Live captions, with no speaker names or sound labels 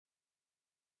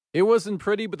It wasn't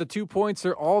pretty, but the 2 points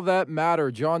are all that matter.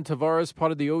 John Tavares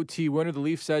potted the OT winner. The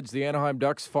Leafs edge the Anaheim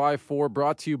Ducks 5-4.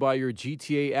 Brought to you by your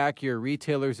GTA Acura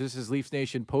retailers. This is Leafs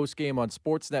Nation postgame on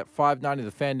Sportsnet 590.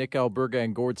 The Fan, Nick Alberga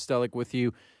and Gord Stellick with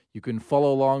you. You can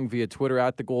follow along via Twitter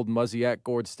at the Golden Muzzy, at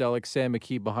Gord Stellick, Sam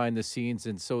McKee behind the scenes.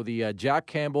 And so the Jack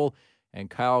Campbell and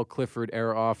Kyle Clifford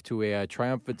are off to a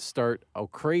triumphant start. A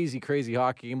crazy, crazy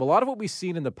hockey game. A lot of what we've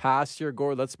seen in the past year,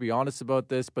 Gord, let's be honest about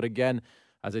this. But again,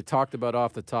 as I talked about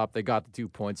off the top, they got the 2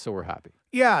 points, so we're happy.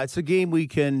 Yeah, it's a game we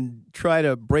can try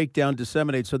to break down,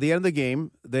 disseminate. So at the end of the game,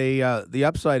 the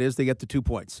upside is they get the 2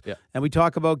 points. Yeah. And we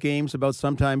talk about games about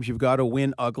sometimes you've got to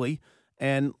win ugly.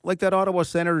 And like that Ottawa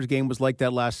Senators game was like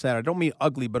that last Saturday. I don't mean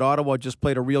ugly, but Ottawa just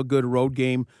played a real good road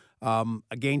game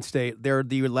against they're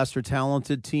the lesser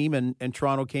talented team, and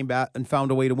Toronto came back and found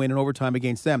a way to win in overtime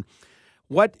against them.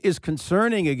 What is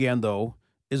concerning again, though,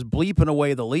 is bleeping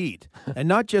away the lead. And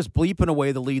not just bleeping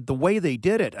away the lead, the way they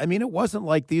did it. I mean, it wasn't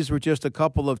like these were just a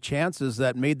couple of chances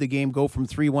that made the game go from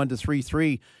 3-1 to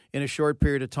 3-3 in a short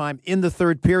period of time in the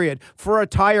third period. For a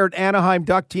tired Anaheim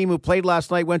Duck team who played last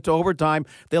night, went to overtime.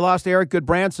 They lost Eric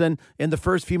Goodbranson in the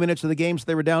first few minutes of the game, so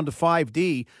they were down to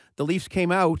 5D. The Leafs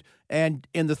came out and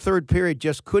in the third period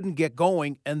just couldn't get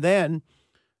going. And then,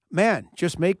 man,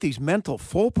 just make these mental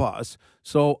faux pas.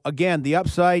 So, again, the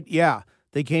upside, yeah.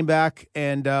 They came back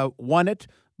and won it,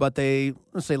 but give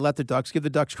the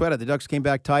Ducks credit. The Ducks came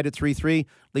back tied at 3-3.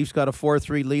 Leafs got a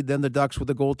 4-3 lead. Then the Ducks with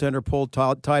the goaltender pulled,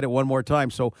 tied it one more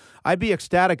time. So I'd be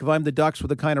ecstatic if I'm the Ducks with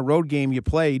the kind of road game you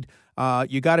played.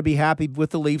 You got to be happy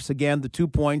with the Leafs. Again, the 2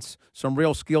 points, some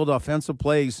real skilled offensive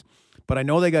plays. But I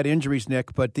know they got injuries,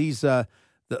 Nick, but these the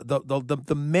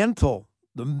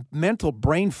mental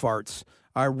brain farts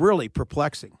are really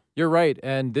perplexing. You're right,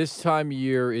 and this time of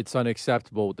year, it's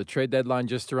unacceptable. With the trade deadline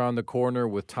just around the corner,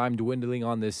 with time dwindling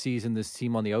on this season, this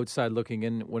team on the outside looking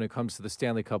in when it comes to the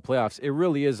Stanley Cup playoffs, it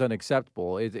really is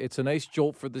unacceptable. It's a nice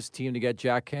jolt for this team to get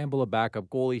Jack Campbell, a backup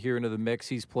goalie, here into the mix.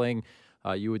 He's playing,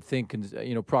 you would think,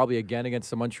 probably again against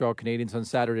the Montreal Canadiens on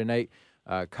Saturday night.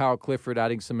 Kyle Clifford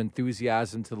adding some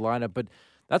enthusiasm to the lineup, but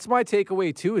that's my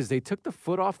takeaway, too, is they took the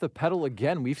foot off the pedal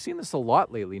again. We've seen this a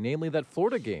lot lately, namely that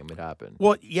Florida game it happened.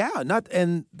 Well, yeah,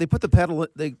 and they put the pedal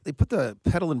they put the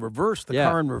pedal in reverse,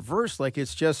 car in reverse, like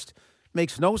it's just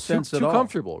makes no sense at all. Too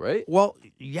comfortable, right? Well,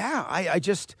 yeah, I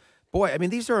just boy, I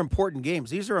mean, these are important games.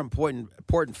 These are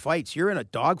important fights. You're in a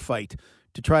dogfight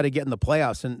to try to get in the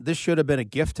playoffs, and this should have been a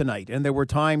gift tonight. And there were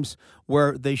times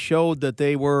where they showed that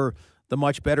they were the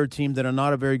much better team than a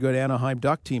not a very good Anaheim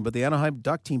Duck team, but the Anaheim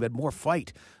Duck team had more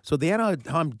fight. So the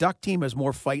Anaheim Duck team has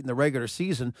more fight in the regular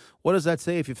season. What does that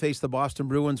say if you face the Boston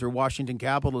Bruins or Washington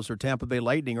Capitals or Tampa Bay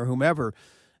Lightning or whomever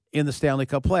in the Stanley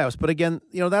Cup playoffs? But again,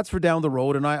 that's for down the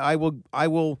road, and I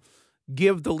will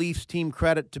give the Leafs team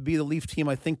credit to be the Leafs team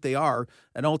I think they are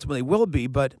and ultimately will be.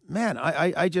 But, man,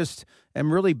 I just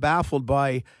am really baffled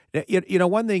by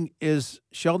one thing is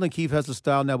Sheldon Keefe has a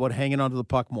style now about hanging onto the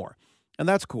puck more. And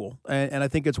that's cool. And I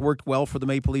think it's worked well for the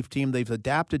Maple Leaf team. They've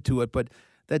adapted to it. But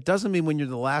that doesn't mean when you're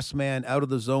the last man out of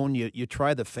the zone, you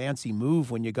try the fancy move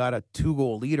when you got a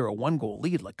 2-goal lead or a 1-goal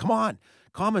lead. Like, come on.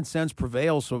 Common sense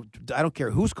prevails. So I don't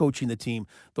care who's coaching the team.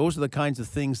 Those are the kinds of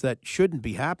things that shouldn't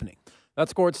be happening.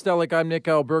 That's Gord Stellick. I'm Nick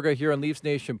Alberga here on Leafs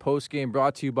Nation postgame,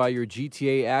 brought to you by your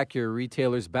GTA Acura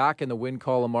retailers. Back in the win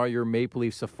column are your Maple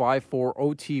Leafs, a 5-4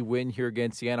 OT win here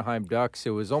against the Anaheim Ducks.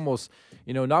 It was almost,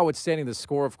 notwithstanding the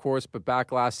score, of course, but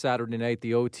back last Saturday night,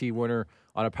 the OT winner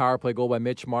on a power play goal by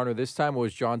Mitch Marner. This time it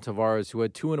was John Tavares, who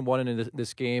had 2-1 in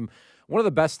this game. One of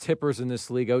the best tippers in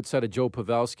this league outside of Joe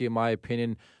Pavelski, in my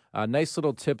opinion. A nice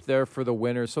little tip there for the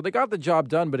winner. So they got the job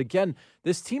done. But again,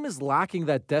 this team is lacking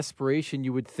that desperation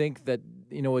you would think that,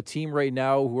 a team right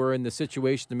now who are in the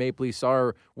situation the Maple Leafs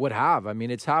would have. I mean,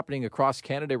 it's happening across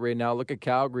Canada right now. Look at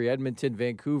Calgary, Edmonton,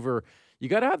 Vancouver. You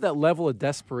got to have that level of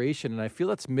desperation. And I feel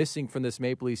that's missing from this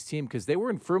Maple Leafs team because they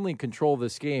were firmly in control of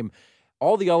this game.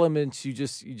 All the elements you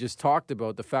just talked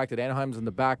about, the fact that Anaheim's in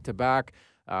the back-to-back,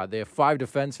 they have 5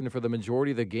 defensemen for the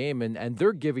majority of the game, and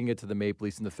they're giving it to the Maple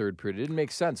Leafs in the third period. It didn't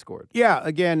make sense, Gord. Yeah,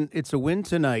 again, it's a win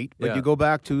tonight, but you go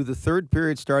back to the third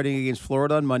period starting against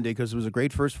Florida on Monday because it was a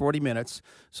great first 40 minutes.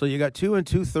 So you got 2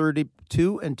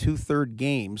 2/3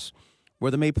 games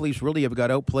where the Maple Leafs really have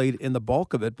got outplayed in the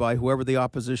bulk of it by whoever the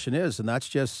opposition is, and that's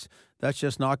just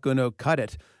not going to cut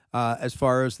it as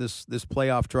far as this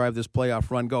playoff drive, this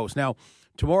playoff run goes. Now,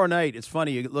 tomorrow night, it's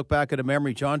funny, you look back at a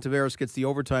memory, John Tavares gets the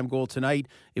overtime goal tonight.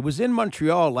 It was in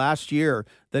Montreal last year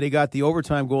that he got the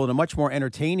overtime goal in a much more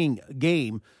entertaining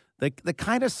game they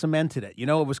kind of cemented it. You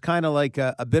know, it was kind of like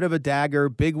a bit of a dagger,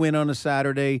 big win on a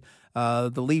Saturday.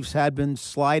 The Leafs had been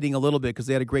sliding a little bit because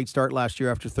they had a great start last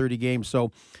year after 30 games.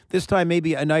 So this time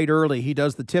maybe a night early, he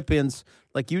does the tip-ins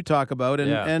like you talk about.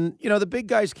 And you know, the big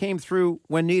guys came through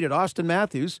when needed. Austin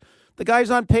Matthews, the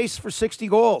guy's on pace for 60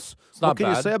 goals. What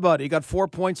can you say about it? He got 4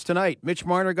 points tonight. Mitch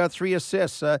Marner got 3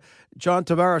 assists. John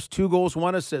Tavares, 2 goals,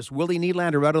 1 assist. Willie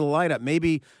Nylander out of the lineup,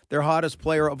 maybe their hottest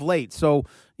player of late. So,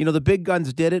 you know, the big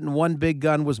guns did it, and one big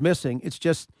gun was missing. It's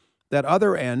just that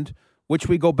other end, which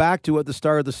we go back to at the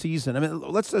start of the season.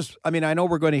 I mean, I know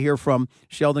we're going to hear from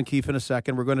Sheldon Keefe in a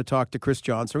second. We're going to talk to Chris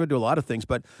Johnson. We're going to do a lot of things.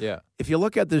 But if you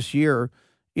look at this year,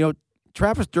 you know,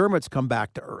 Travis Dermott's come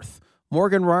back to earth.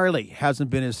 Morgan Rielly hasn't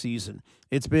been his season.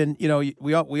 It's been, you know,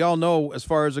 we all know as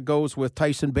far as it goes with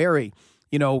Tyson Barrie,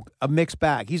 you know, a mixed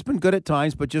bag. He's been good at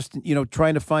times, but just, you know,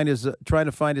 trying to find his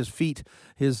feet,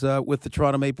 with the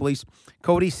Toronto Maple Leafs.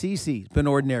 Cody Ceci's been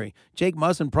ordinary. Jake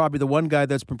Muzzin, probably the one guy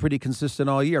that's been pretty consistent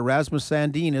all year. Rasmus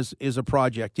Sandin is a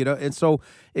project, you know, and so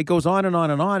it goes on and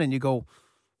on and on, and you go,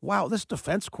 wow, this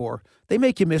defense core, they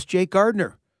make you miss Jake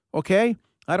Gardiner. Okay.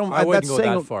 I wouldn't go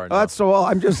that far. No. That's so.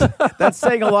 I'm just. That's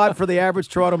saying a lot for the average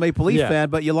Toronto Maple Leaf fan.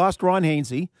 But you lost Ron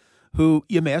Hainsey, who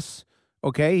you miss.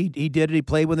 Okay, he did it. He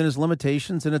played within his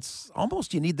limitations, and it's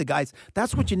almost you need the guys.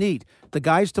 That's what you need: the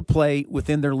guys to play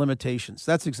within their limitations.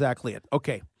 That's exactly it.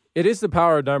 Okay. It is the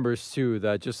power of numbers, too,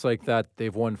 that just like that,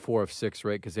 they've won 4 of 6,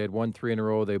 right? Because they had won 3 in a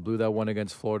row. They blew that one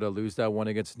against Florida, lose that one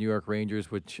against New York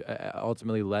Rangers, which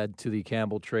ultimately led to the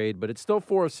Campbell trade. But it's still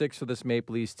 4 of 6 for this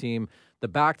Maple Leafs team. The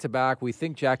back-to-back, we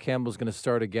think Jack Campbell's going to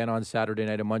start again on Saturday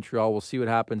night in Montreal. We'll see what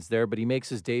happens there. But he makes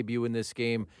his debut in this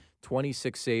game,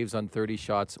 26 saves on 30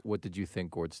 shots. What did you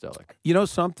think, Gord Stellick? You know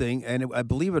something, and I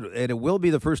believe it will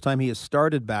be the first time he has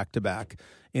started back-to-back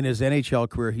in his NHL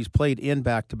career. He's played in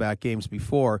back-to-back games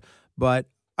before, but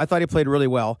I thought he played really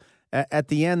well. At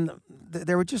the end,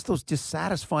 there were just those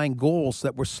dissatisfying goals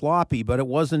that were sloppy, but it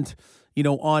wasn't, you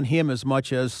know, on him as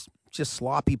much as just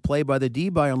sloppy play by the D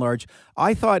by and large.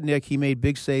 I thought, Nick, he made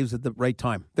big saves at the right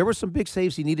time. There were some big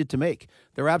saves he needed to make.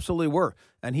 There absolutely were,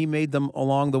 and he made them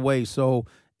along the way. So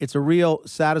it's a real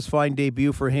satisfying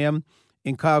debut for him.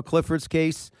 In Kyle Clifford's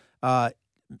case,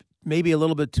 maybe a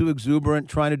little bit too exuberant,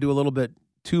 trying to do a little bit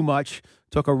too much.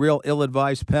 Took a real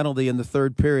ill-advised penalty in the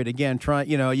third period. Again,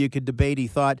 you could debate he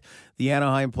thought the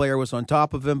Anaheim player was on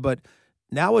top of him, but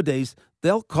nowadays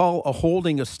they'll call a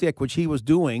holding a stick, which he was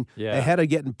doing, ahead of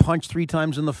getting punched 3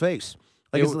 times in the face.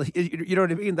 Like you know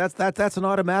what I mean? That's an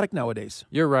automatic nowadays.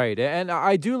 You're right. And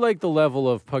I do like the level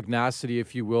of pugnacity,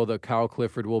 if you will, that Kyle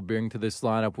Clifford will bring to this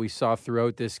lineup. We saw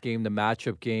throughout this game, the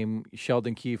matchup game,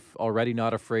 Sheldon Keefe already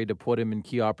not afraid to put him in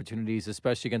key opportunities,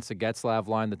 especially against the Getzlaf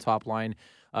line, the top line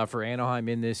for Anaheim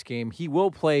in this game. He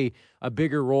will play a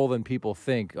bigger role than people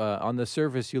think. On the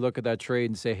surface, you look at that trade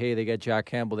and say, hey, they get Jack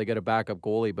Campbell, they get a backup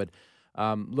goalie, but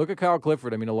look at Kyle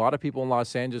Clifford. I mean, a lot of people in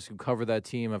Los Angeles who cover that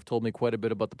team have told me quite a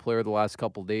bit about the player the last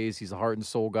couple of days. He's a heart and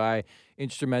soul guy,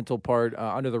 instrumental part,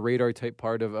 under the radar type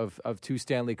part of 2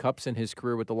 Stanley Cups in his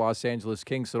career with the Los Angeles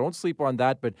Kings. So don't sleep on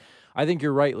that. But I think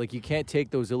you're right. Like, you can't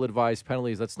take those ill-advised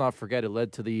penalties. Let's not forget it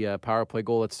led to the power play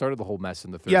goal that started the whole mess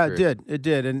in the third period. It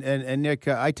did. And Nick,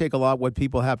 I take a lot what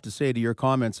people have to say to your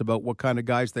comments about what kind of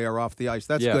guys they are off the ice.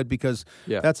 That's good because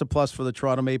that's a plus for the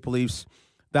Toronto Maple Leafs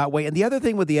that way. And the other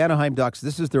thing with the Anaheim Ducks,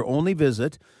 this is their only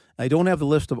visit. I don't have the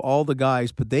list of all the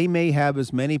guys, but they may have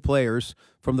as many players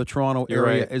from the Toronto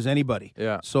area as anybody.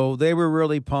 Yeah. So they were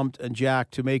really pumped and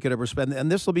jacked to make it a respect.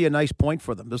 And this will be a nice point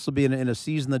for them. This will be in a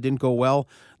season that didn't go well.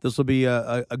 This will be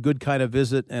a good kind of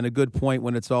visit and a good point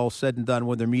when it's all said and done,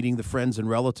 when they're meeting the friends and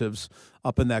relatives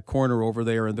up in that corner over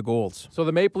there in the Golds. So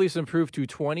the Maple Leafs improved to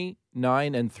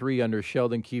 29-3 under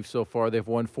Sheldon Keefe so far. They've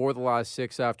won 4 of the last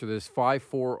 6 after this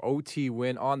 5-4 OT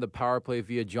win on the power play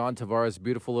via John Tavares.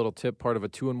 Beautiful little tip, part of a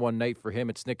 2-1 night for him.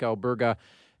 It's Nick Alberga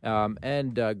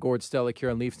and Gord Stellick here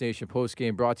on Leafs Nation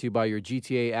postgame, brought to you by your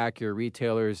GTA Acura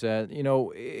retailers.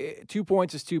 2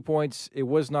 points is 2 points. It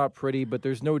was not pretty, but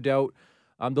there's no doubt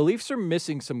the Leafs are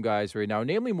missing some guys right now,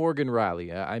 namely Morgan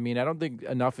Rielly. I mean, I don't think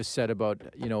enough is said about,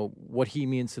 what he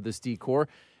means to this D-core.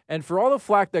 And for all the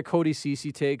flack that Cody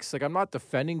Ceci takes, like, I'm not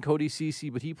defending Cody Ceci,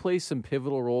 but he plays some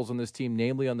pivotal roles on this team,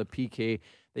 namely on the PK,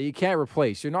 that you can't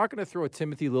replace. You're not going to throw a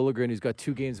Timothy Liljegren who's got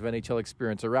 2 games of NHL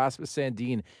experience, or Rasmus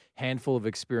Sandin handful of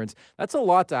experience. That's a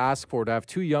lot to ask for, to have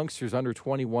two youngsters under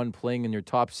 21 playing in your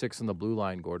top six on the blue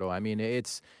line, Gordo. I mean,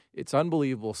 it's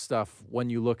unbelievable stuff when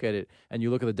you look at it and you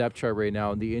look at the depth chart right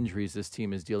now and the injuries this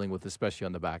team is dealing with, especially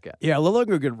on the back end. Yeah,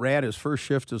 Liljegren ran his first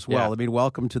shift as well. Yeah. I mean,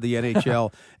 welcome to the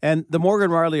NHL. And the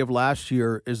Morgan Rielly of last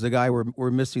year is the guy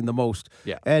we're missing the most.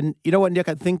 Yeah. And you know what, Nick?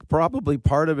 I think probably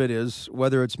part of it is,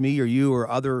 whether it's me or you or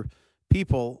other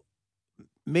people,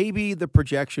 maybe the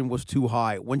projection was too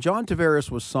high. When John Tavares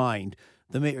was signed,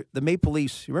 the Maple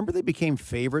Leafs, remember, they became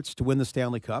favorites to win the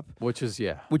Stanley Cup? Which is,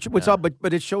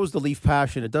 But it shows the Leaf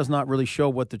passion. It does not really show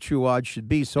what the true odds should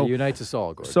be. So it unites us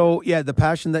all, Gordon. So, yeah, the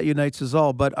passion that unites us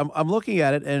all. But I'm looking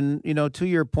at it, and, you know, to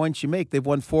your points you make, they've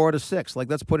won 4 out of 6. Like,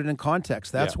 let's put it in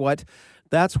context. That's what,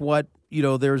 you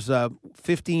know, there's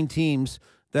 15 teams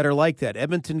that are like that.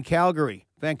 Edmonton, Calgary,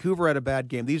 Vancouver had a bad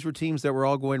game. These were teams that were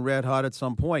all going red hot at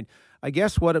some point. I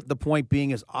guess what the point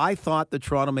being is, I thought the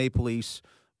Toronto Maple Leafs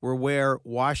were where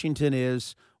Washington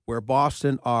is, where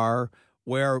Boston are,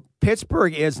 where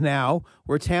Pittsburgh is now,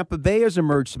 where Tampa Bay has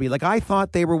emerged to be. Like, I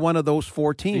thought they were one of those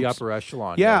 4 teams. The upper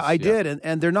echelon. Yeah, yes, I did,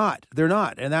 and they're not. They're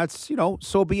not, and that's, you know,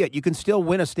 so be it. You can still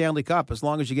win a Stanley Cup as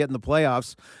long as you get in the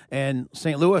playoffs. And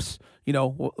St. Louis, you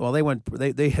know, well,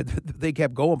 they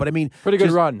kept going, but I mean, pretty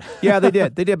good run. Yeah, they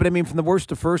did, but I mean, from the worst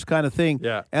to first kind of thing.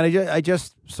 Yeah, and I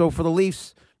just so for the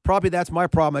Leafs. Probably that's my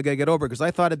problem I got to get over, because I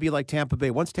thought it'd be like Tampa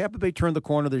Bay. Once Tampa Bay turned the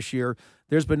corner this year,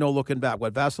 there's been no looking back.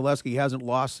 Vasilevsky hasn't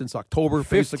lost since October,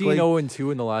 basically.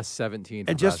 15-0-2 in the last 17.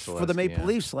 And just for the Maple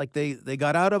Leafs, like they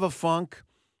got out of a funk.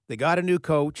 They got a new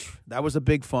coach. That was a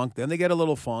big funk. Then they get a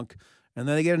little funk, and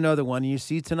then they get another one. And you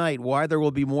see tonight why there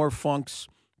will be more funks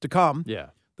to come. Yeah.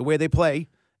 The way they play.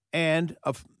 And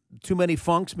too many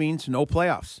funks means no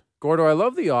playoffs. Gordo, I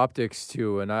love the optics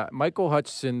too, and Michael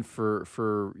Hutchinson,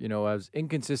 for you know, as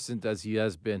inconsistent as he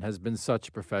has been such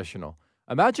a professional.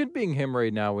 Imagine being him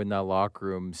right now in that locker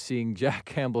room, seeing Jack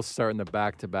Campbell start in the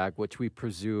back-to-back, which we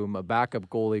presume a backup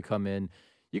goalie come in.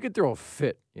 You could throw a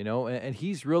fit, you know, and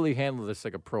he's really handled this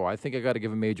like a pro. I think I got to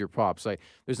give him major props.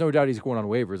 There's no doubt he's going on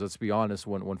waivers, let's be honest,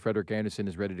 when Frederik Andersen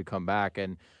is ready to come back,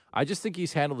 and I just think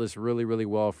he's handled this really, really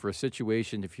well for a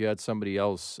situation. If you had somebody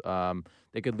else,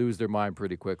 they could lose their mind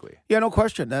pretty quickly. Yeah, no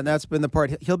question. And that's been the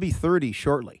part. He'll be 30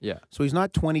 shortly. Yeah. So he's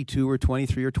not 22 or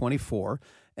 23 or 24.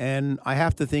 And I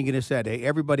have to think in his head, hey,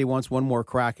 everybody wants one more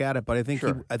crack at it. But I think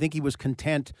I think he was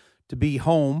content to be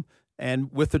home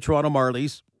and with the Toronto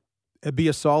Marlies, be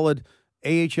a solid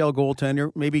AHL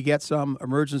goaltender, maybe get some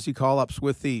emergency call-ups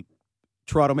with the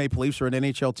Toronto Maple Leafs or an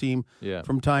NHL team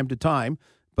from time to time.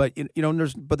 But you know,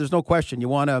 there's no question you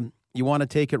want to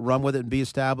take it, run with it, and be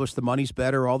established. The money's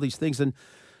better, all these things. And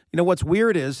you know what's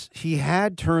weird is he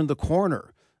had turned the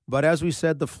corner, but as we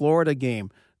said, the Florida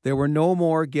game, there were no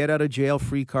more get out of jail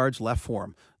free cards left for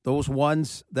him. Those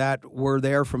ones that were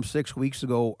there from 6 weeks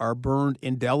ago are burned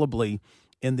indelibly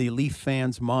in the Leaf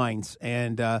fans' minds.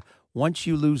 And once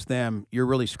you lose them, you're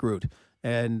really screwed.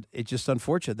 And it's just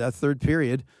unfortunate. That third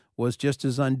period was just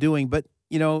as undoing. But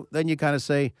you know, then you kind of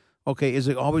say, okay, is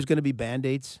it always going to be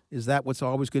Band-Aids? Is that what's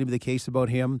always going to be the case about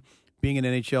him being an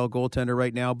NHL goaltender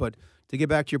right now? But to get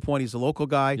back to your point, he's a local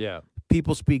guy. Yeah.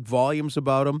 People speak volumes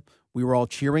about him. We were all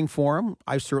cheering for him.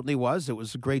 I certainly was. It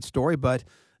was a great story. But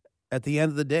at the end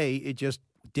of the day, it just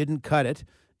didn't cut it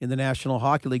in the National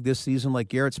Hockey League this season like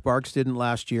Garrett Sparks didn't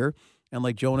last year and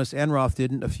like Jonas Enroth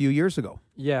didn't a few years ago.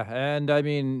 Yeah, and I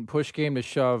mean, push came to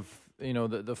shove. You know,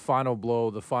 the final blow,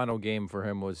 the final game for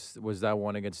him was that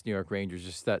one against New York Rangers.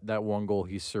 Just that one goal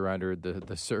he surrendered,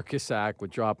 the circus act with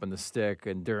dropping the stick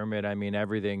and Dermott. I mean,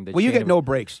 everything. Well, you get no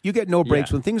breaks. You get no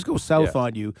breaks when things go south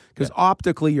on you because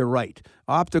optically you're right.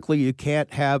 Optically, you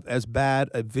can't have as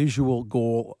bad a visual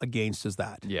goal against as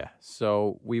that. Yeah.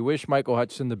 So we wish Michael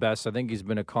Hutchinson the best. I think he's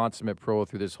been a consummate pro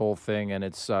through this whole thing, and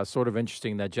it's sort of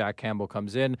interesting that Jack Campbell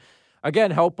comes in.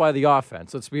 Again, helped by the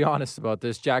offense. Let's be honest about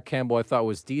this. Jack Campbell, I thought,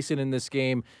 was decent in this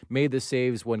game, made the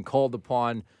saves when called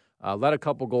upon, let a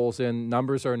couple goals in.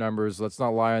 Numbers are numbers. Let's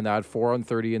not lie on that. 4 on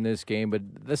 30 in this game.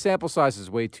 But the sample size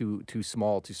is way too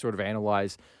small to sort of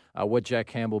analyze what Jack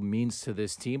Campbell means to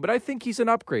this team. But I think he's an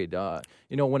upgrade,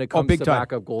 you know, when it comes to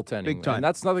backup goaltending. Big time. And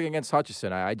that's nothing against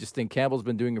Hutchinson. I just think Campbell's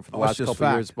been doing it for the last couple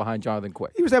of years behind Jonathan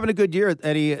Quick. He was having a good year,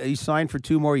 and he signed for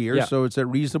 2 more years, so it's at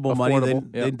reasonable money.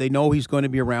 They know he's going to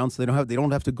be around, so they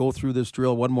don't have to go through this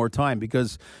drill one more time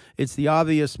because it's the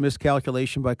obvious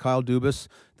miscalculation by Kyle Dubas.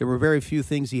 There were very few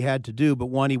things he had to do, but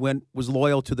one, he was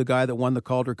loyal to the guy that won the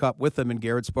Calder Cup with him in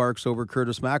Garrett Sparks over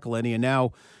Curtis McElhinney, and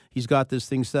now he's got this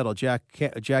thing settled. Jack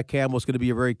Campbell's going to be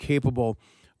a very capable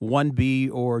 1B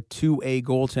or 2A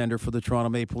goaltender for the Toronto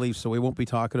Maple Leafs, so we won't be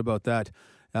talking about that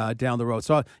down the road.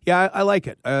 So yeah, I like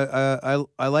it.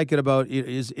 I like it. About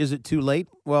is it too late?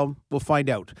 Well, we'll find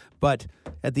out. But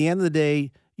at the end of the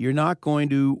day, you're not going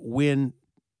to win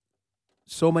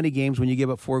so many games when you give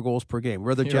up 4 goals per game.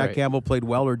 Whether Jack Campbell played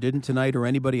well or didn't tonight, or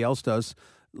anybody else does,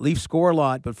 Leafs score a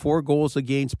lot, but 4 goals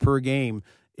against per game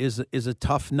is a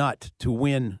tough nut to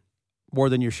win more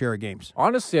than your share of games.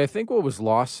 Honestly, I think what was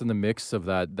lost in the mix of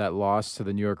that loss to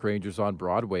the New York Rangers on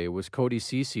Broadway was Cody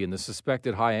Ceci and the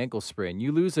suspected high ankle sprain.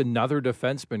 You lose another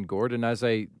defenseman, Gordon. As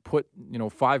I put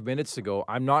 5 minutes ago,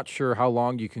 I'm not sure how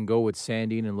long you can go with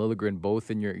Sandin and Liljegren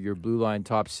both in your blue line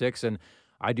top 6, and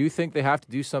I do think they have to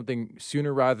do something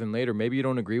sooner rather than later. Maybe you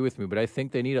don't agree with me, but I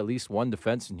think they need at least one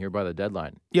defense in here by the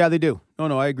deadline. Yeah, they do.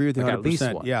 No, I agree with you 100%. At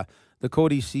least one. Yeah, the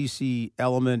Cody Ceci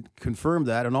element confirmed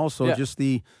that, and also just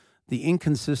the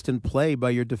inconsistent play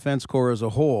by your defense core as a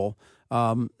whole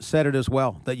said it as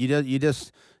well. That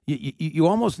you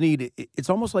almost need. It's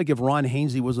almost like if Ron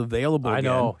Hainsey was available. I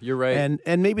know, you're right.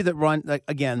 And maybe that Ron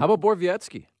again. How about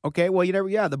Borowiecki? Okay, well, you never.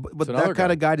 Yeah, but that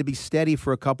kind of guy to be steady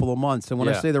for a couple of months. And when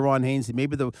I say the Ron Hainsey,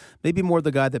 maybe more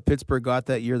the guy that Pittsburgh got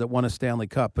that year that won a Stanley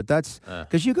Cup. But that's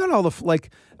because you got all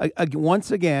the once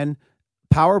again.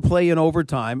 Power play in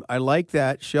overtime. I like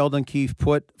that Sheldon Keefe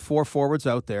put 4 forwards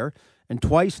out there. And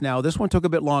twice now, this one took a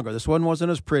bit longer. This one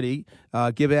wasn't as pretty.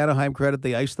 Give Anaheim credit.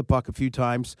 They iced the puck a few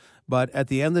times. But at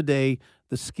the end of the day,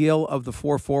 the skill of the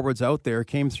 4 forwards out there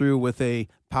came through with a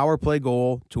power play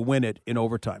goal to win it in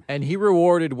overtime. And he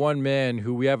rewarded one man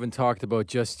who we haven't talked about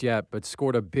just yet, but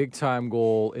scored a big-time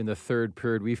goal in the third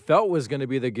period. We felt was going to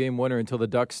be the game winner until the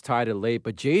Ducks tied it late.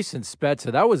 But Jason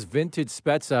Spezza, that was vintage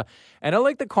Spezza. And I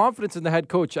like the confidence in the head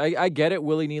coach. I get it.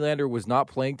 Willie Nylander was not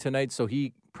playing tonight, so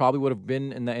he probably would have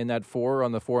been in that 4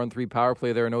 on the 4-on-3 power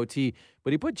play there in OT.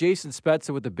 But he put Jason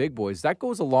Spezza with the big boys. That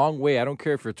goes a long way. I don't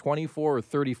care if you're 24 or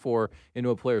 34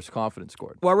 into a player's confidence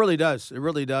scored. Well, it really does. It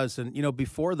really does. And,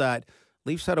 before that,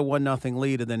 Leafs had a 1-0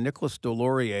 lead, and then Nicholas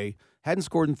Deslauriers hadn't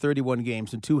scored in 31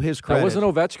 games. And to his credit... That wasn't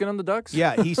Ovechkin on the Ducks?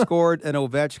 Yeah, he scored an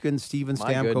Ovechkin, Steven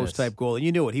Stamkos-type goal. And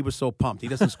you knew it. He was so pumped. He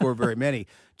doesn't score very many.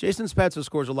 Jason Spezza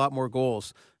scores a lot more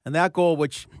goals. And that goal,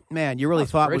 which, man, you really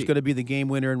thought was going to be the game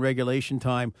winner in regulation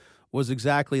time, was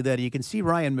exactly that. You can see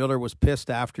Ryan Miller was pissed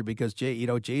after because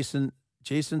Jason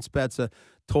Spezza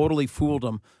totally fooled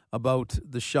him about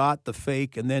the shot, the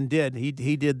fake, and then he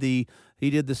did the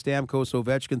Stamkos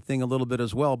Ovechkin thing a little bit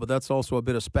as well. But that's also a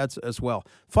bit of Spezza as well.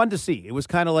 Fun to see. It was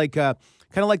kind of like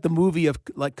the movie of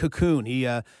like Cocoon.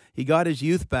 He got his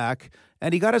youth back,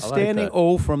 and he got a standing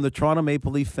O from the Toronto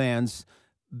Maple Leaf fans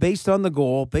based on the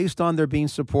goal, based on their being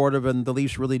supportive, and the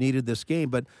Leafs really needed this game,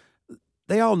 but.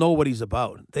 They all know what he's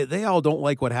about. They all don't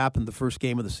like what happened the first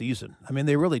game of the season. I mean,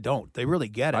 they really don't. They really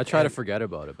get it. I try to forget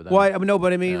about it. But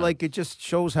then, it just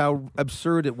shows how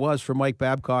absurd it was for Mike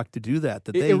Babcock to do that.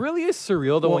 It really is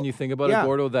surreal, though, when you think about it,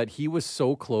 Gordo, that he was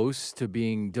so close to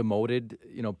being demoted,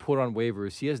 put on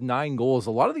waivers. He has 9 goals.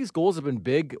 A lot of these goals have been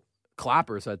big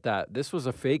clappers at that. This was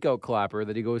a fake-out clapper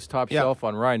that he goes top shelf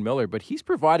on Ryan Miller, but he's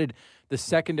provided the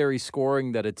secondary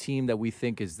scoring that a team that we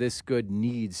think is this good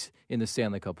needs in the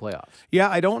Stanley Cup playoffs. Yeah,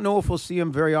 I don't know if we'll see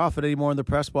him very often anymore in the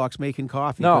press box making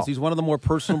coffee because he's one of the more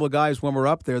personable guys when we're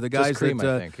up there. The guys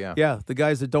the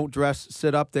guys that don't dress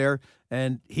sit up there,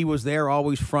 and he was there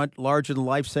always front, larger than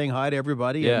life, saying hi to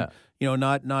everybody. Yeah. And,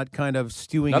 not kind of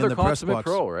stewing in the press box. Another consummate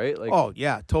pro,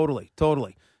 right?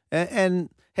 Totally. And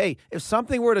hey, if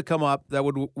something were to come up that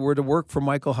were to work for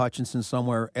Michael Hutchinson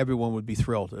somewhere, everyone would be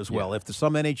thrilled as well. If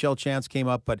some NHL chance came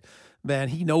up, but man,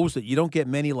 he knows that you don't get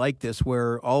many like this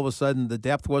where all of a sudden the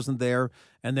depth wasn't there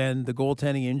and then the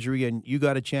goaltending injury and you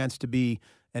got a chance to be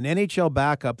an NHL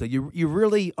backup that you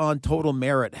really on total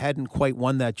merit hadn't quite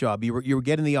won that job. You were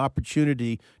getting the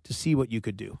opportunity to see what you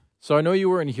could do. So I know you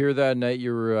weren't here that night.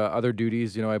 Your other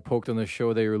duties, I poked on the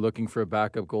show that you were looking for a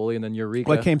backup goalie, and then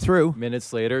Eureka came through.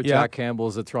 Minutes later, Jack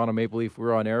Campbell's the Toronto Maple Leaf. We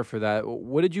were on air for that.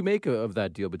 What did you make of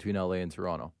that deal between LA and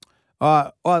Toronto?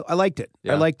 Well, I liked it.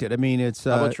 Yeah. I liked it. I mean, it's...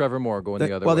 How about Trevor Moore going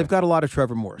the other way? Well, they've got a lot of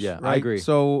Trevor Moores. Yeah, right? I agree.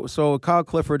 So Kyle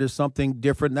Clifford is something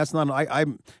different. That's not...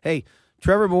 Hey...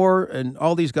 Trevor Moore and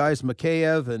all these guys,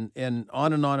 Mikheyev and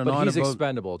on and on and but on. But he's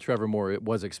expendable. Trevor Moore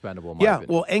was expendable. In my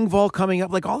opinion. Well, Engvall coming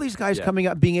up, like all these guys coming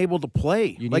up, being able to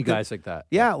play. You need guys like that.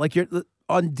 Yeah, like you're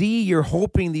on D. You're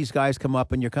hoping these guys come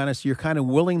up, and you're kind of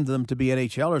willing them to be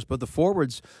NHLers. But the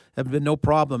forwards have been no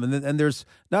problem, and there's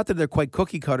not that they're quite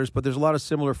cookie cutters, but there's a lot of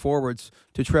similar forwards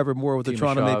to Trevor Moore with the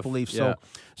Toronto Maple Leafs.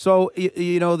 So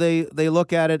they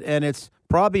look at it, and it's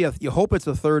probably you hope it's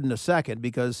a third and a second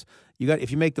because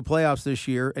if you make the playoffs this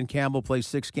year and Campbell plays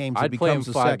 6 games, I'd it play him becomes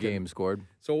the 5 second. games, Gord.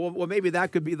 So well, maybe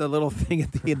that could be the little thing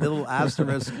at the end, the little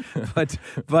asterisk.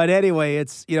 But anyway,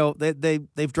 it's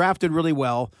they've drafted really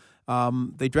well.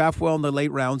 They draft well in the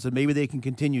late rounds, and maybe they can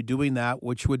continue doing that,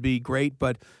 which would be great.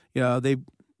 But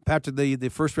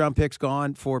the first round pick's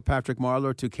gone for Patrick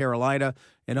Marleau to Carolina,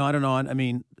 and on and on. I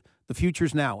mean, the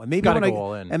future's now, and maybe when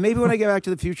I get back to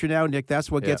the future now, Nick, that's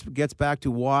what gets back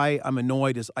to why I'm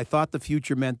annoyed. Is I thought the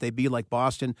future meant they'd be like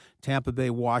Boston, Tampa Bay,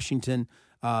 Washington,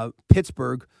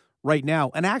 Pittsburgh right now,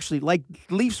 and actually like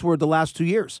Leafs were the last 2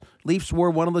 years. Leafs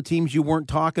were one of the teams you weren't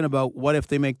talking about. What if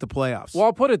they make the playoffs? Well,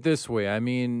 I'll put it this way. I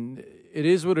mean, it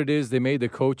is what it is. They made the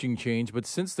coaching change, but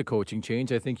since the coaching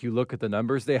change, I think you look at the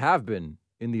numbers, they have been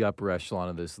in the upper echelon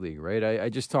of this league, right? I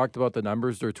just talked about the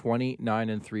numbers. They're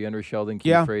 29-3 under Sheldon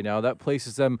Keefe right now. That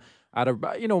places them at a,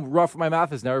 rough. My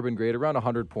math has never been great, around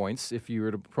 100 points if you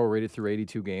were to prorate it through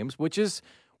 82 games, which is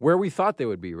where we thought they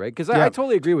would be, right? Because I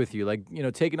totally agree with you. Like,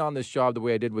 taking on this job the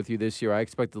way I did with you this year, I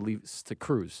expect the Leafs to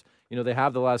cruise. They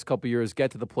have the last couple of years,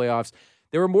 get to the playoffs.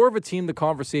 They were more of a team, the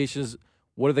conversations,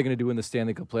 what are they going to do in the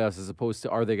Stanley Cup playoffs as opposed to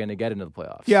are they going to get into the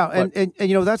playoffs? Yeah, and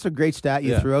that's a great stat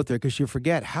you threw out there because you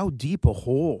forget how deep a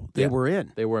hole they were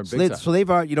in. They were in big time. So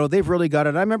they've really got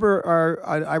it. I remember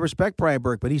I respect Brian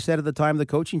Burke, but he said at the time of the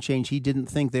coaching change he didn't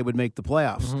think they would make the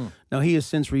playoffs. Mm-hmm. Now he has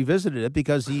since revisited it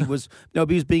because he was he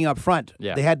was being upfront.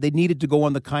 Yeah. They needed to go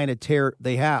on the kind of tear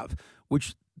they have,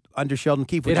 which under Sheldon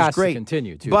Keefe, which is great. To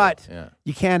continue too, but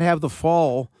you can't have the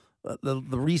fall. The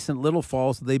recent little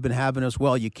falls that they've been having as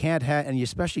well. You can't have, and you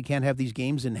especially can't have these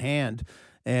games in hand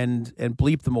and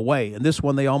bleep them away. And this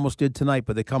one they almost did tonight,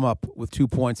 but they come up with 2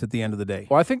 points at the end of the day.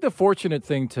 Well, I think the fortunate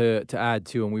thing to add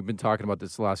too, and we've been talking about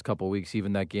this the last couple of weeks,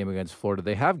 even that game against Florida,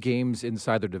 they have games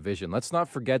inside their division. Let's not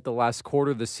forget the last quarter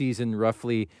of the season,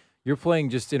 roughly. You're playing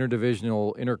just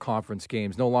interdivisional, interconference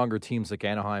games, no longer teams like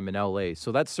Anaheim and LA.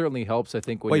 So that certainly helps, I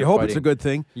think, when you're you hope fighting. It's a good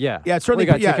thing. Yeah. Yeah, it's certainly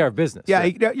got to take care of business. Yeah,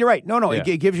 you're right. No,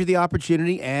 it gives you the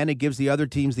opportunity, and it gives the other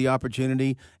teams the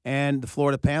opportunity. And the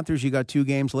Florida Panthers, you got 2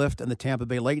 games left, and the Tampa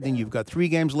Bay Lightning, you've got 3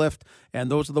 games left,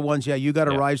 and those are the ones, you got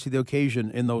to rise to the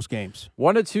occasion in those games.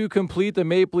 1-2 complete. The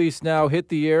Maple Leafs now hit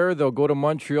the air. They'll go to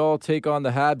Montreal, take on the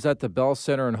Habs at the Bell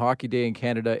Center on Hockey Day in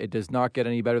Canada. It does not get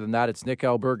any better than that. It's Nick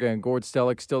Alberga and Gord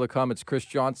Stellick still to come. It's Chris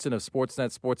Johnson of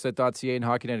Sportsnet, Sportsnet.ca, and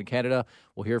Hockey Night in Canada.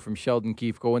 We'll hear from Sheldon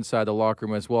Keefe. Go inside the locker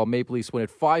room as well. Maple Leafs win at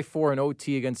 5-4 in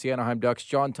OT against the Anaheim Ducks.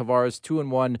 John Tavares,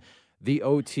 2-1, the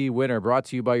OT winner. Brought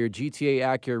to you by your GTA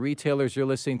Acura retailers. You're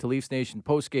listening to Leafs Nation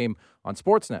postgame on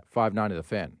Sportsnet 590 The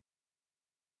Fan.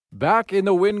 Back in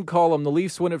the win column, the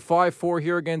Leafs win at 5-4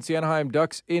 here against the Anaheim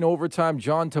Ducks in overtime.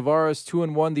 John Tavares,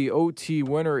 2-1, the OT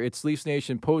winner. It's Leafs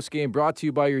Nation postgame, brought to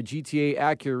you by your GTA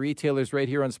Acura retailers right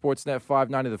here on Sportsnet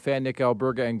 590 The Fan. Nick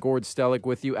Alberga and Gord Stellick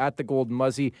with you at the Golden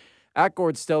Muzzy, at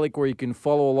Gord Stellick, where you can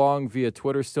follow along via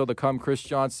Twitter. Still to come, Chris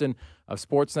Johnson of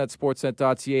Sportsnet,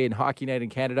 Sportsnet.ca, and Hockey Night in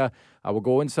Canada. We'll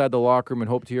go inside the locker room and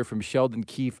hope to hear from Sheldon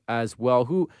Keefe as well,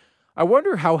 who I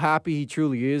wonder how happy he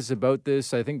truly is about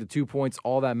this. I think the 2 points,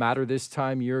 all that matter this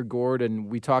time year, Gord, and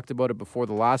we talked about it before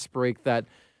the last break, that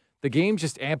the game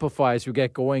just amplifies as we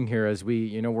get going here as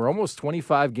we're almost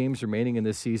 25 games remaining in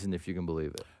this season, if you can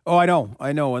believe it. Oh, I know.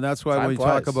 And that's why Time when we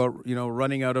flies. talk about,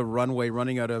 running out of runway,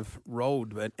 running out of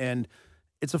road, and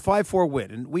it's a 5-4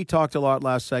 win. And we talked a lot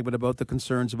last segment about the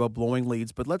concerns about blowing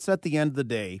leads, but let's at the end of the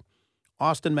day,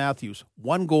 Austin Matthews,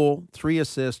 1 goal, 3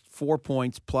 assists, 4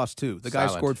 points, +2. The guy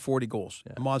scored 40 goals,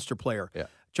 a monster player. Yeah.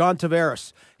 John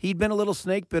Tavares, he'd been a little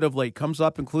snake bit of late, comes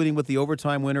up, including with the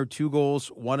overtime winner, 2 goals,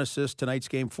 1 assist, tonight's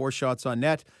game, 4 shots on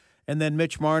net. And then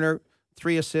Mitch Marner,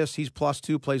 3 assists, he's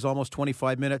 +2, plays almost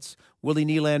 25 minutes. Willie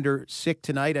Nylander, sick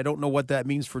tonight. I don't know what that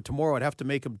means for tomorrow. I'd have to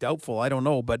make him doubtful. I don't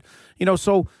know. But,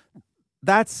 so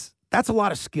that's a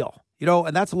lot of skill.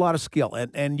 And that's a lot of skill.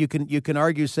 And you can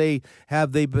argue, say, has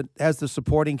the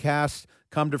supporting cast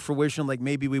come to fruition like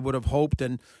maybe we would have hoped?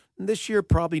 And this year,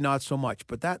 probably not so much.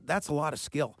 But that's a lot of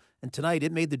skill. And tonight,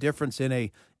 it made the difference in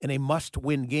a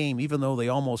must-win game, even though they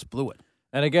almost blew it.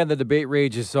 And again, the debate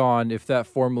rages on if that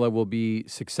formula will be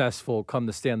successful come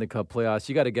the Stanley Cup playoffs.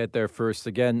 You got to get there first.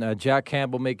 Again, Jack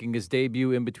Campbell making his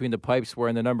debut in between the pipes,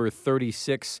 wearing the number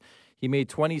 36. He made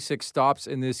 26 stops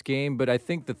in this game, but I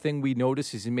think the thing we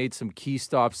noticed is he made some key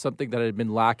stops, something that had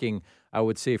been lacking, I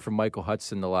would say, from Michael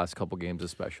Hudson the last couple games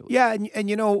especially. Yeah, and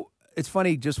it's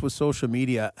funny just with social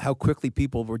media how quickly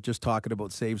people were just talking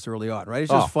about saves early on, right?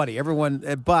 It's just funny.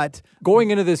 Everyone, but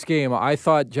going into this game, I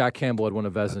thought Jack Campbell had won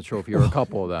a Vezina Trophy or a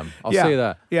couple of them. I'll say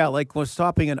that. Yeah, like was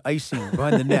stopping an icing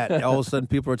behind the net. All of a sudden,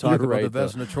 people are talking You're about the right,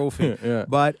 Vezina Trophy. Yeah.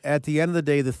 But at the end of the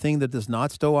day, the thing that does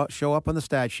not show up on the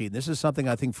stat sheet, and this is something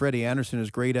I think Freddie Anderson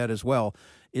is great at as well,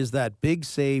 is that big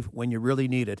save when you really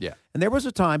need it. Yeah. And there was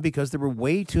a time, because there were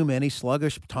way too many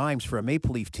sluggish times for a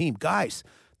Maple Leaf team. Guys,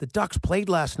 the Ducks played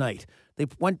last night. They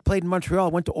played in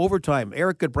Montreal, went to overtime.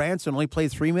 Eric Goodbranson only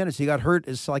played 3 minutes. He got hurt.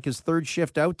 It's like his third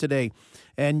shift out today.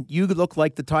 And you look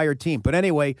like the tired team. But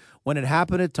anyway, when it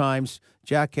happened at times,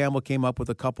 Jack Campbell came up with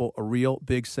a couple of real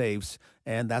big saves.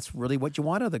 And that's really what you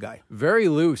want out of the guy. Very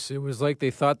loose. It was like they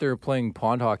thought they were playing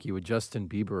pond hockey with Justin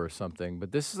Bieber or something.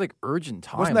 But this is like urgent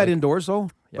time. Wasn't that indoors, though?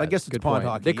 Yeah, I guess it's pond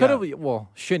hockey. They could have,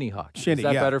 shinny hockey. Shinny, is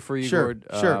that yeah. better for you, Sure, Gord?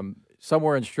 sure.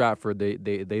 Somewhere in Stratford,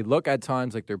 they look at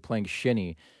times like they're playing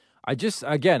shinny.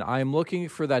 I'm looking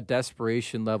for that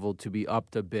desperation level to be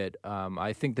upped a bit.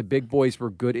 I think the big boys were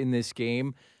good in this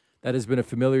game. That has been a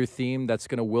familiar theme that's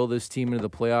going to will this team into the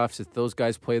playoffs. If those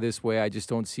guys play this way, I just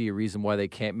don't see a reason why they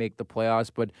can't make the playoffs.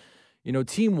 But,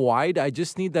 team-wide, I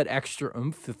just need that extra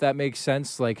oomph, if that makes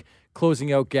sense, like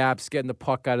closing out gaps, getting the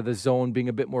puck out of the zone, being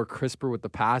a bit more crisper with the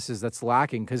passes. That's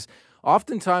lacking because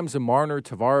oftentimes when Marner,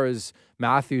 Tavares,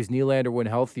 Matthews, Nylander, when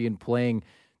healthy and playing,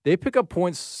 they pick up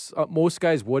points most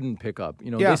guys wouldn't pick up.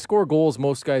 They score goals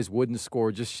most guys wouldn't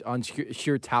score just on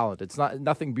sheer talent. It's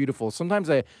nothing beautiful. Sometimes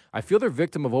I feel they're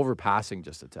victim of overpassing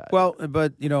just a tad. Well,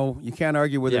 but, you can't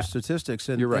argue with their statistics.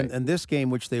 And, You're right. And this game,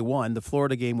 which they won, the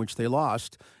Florida game, which they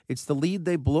lost, it's the lead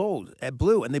they blew.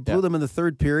 And they blew them in the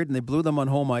third period, and they blew them on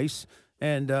home ice.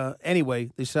 And anyway,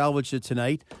 they salvaged it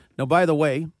tonight. Now, by the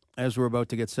way, as we're about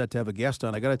to get set to have a guest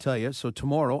on, I got to tell you, so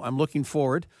tomorrow I'm looking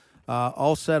forward.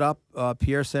 All set up,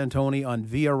 Pierre Santoni on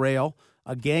Via Rail.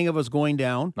 A gang of us going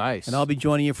down. Nice. And I'll be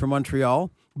joining you from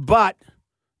Montreal. But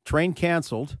train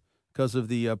canceled because of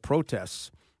the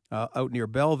protests out near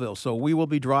Belleville. So we will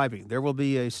be driving. There will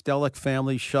be a Stellick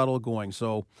family shuttle going.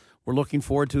 So we're looking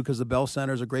forward to it because the Bell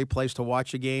Center is a great place to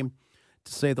watch a game,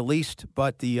 to say the least.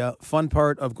 But the fun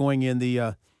part of going in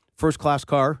the first-class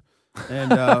car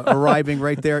and arriving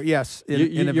right there. Yes.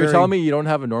 You're telling me you don't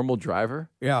have a normal driver?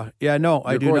 Yeah, no,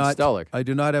 I do Gord not. Stellick. I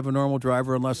do not have a normal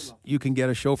driver unless you can get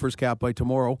a chauffeur's cap by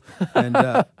tomorrow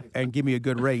and give me a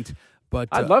good rate. But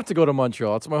I'd love to go to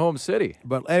Montreal. It's my home city.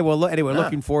 But anyway,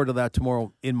 looking forward to that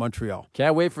tomorrow in Montreal.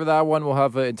 Can't wait for that one. We'll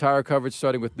have entire coverage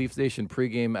starting with Leafs Nation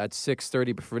pregame at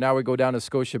 6:30. But for now, we go down to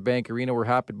Scotiabank Arena. We're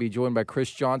happy to be joined by Chris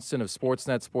Johnston of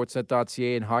Sportsnet,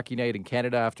 Sportsnet.ca, and Hockey Night in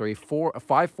Canada after a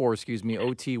 5-4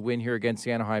 OT win here against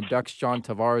the Anaheim Ducks. John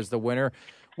Tavares, the winner.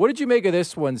 What did you make of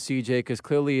this one, CJ? Because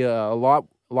clearly a lot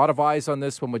of eyes on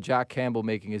this one with Jack Campbell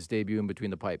making his debut in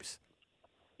between the pipes.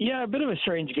 Yeah, a bit of a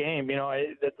strange game.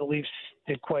 That the Leafs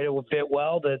did quite a bit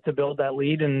well to build that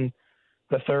lead, and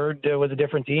the third was a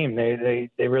different team. They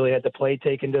really had the play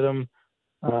taken to them.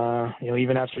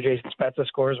 Even after Jason Spezza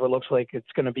scores what looks like it's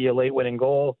going to be a late winning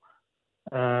goal,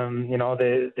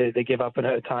 they give up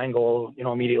a tying goal,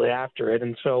 immediately after it.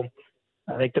 And so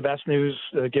I think the best news,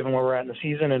 given where we're at in the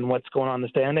season and what's going on in the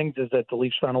standings, is that the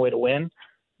Leafs found a way to win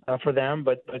for them,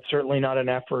 but certainly not an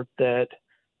effort that,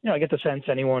 I get the sense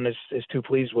anyone is too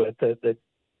pleased with. That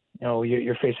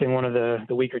you're facing one of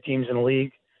the weaker teams in the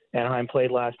league. Anaheim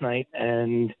played last night,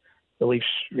 and the Leafs,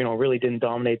 really didn't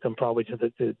dominate them probably to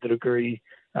the degree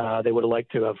they would have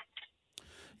liked to have.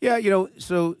 Yeah,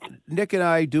 so Nick and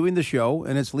I doing the show,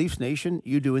 and it's Leafs Nation,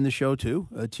 you doing the show too,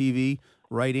 TV,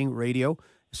 writing, radio.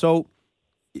 So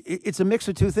it's a mix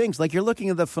of two things. Like you're looking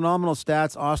at the phenomenal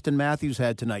stats Austin Matthews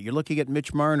had tonight. You're looking at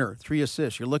Mitch Marner, 3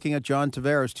 assists. You're looking at John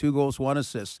Tavares, 2 goals, 1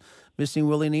 assist. Missing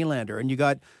Willie Nylander, and you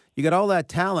got all that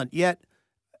talent. Yet,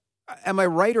 am I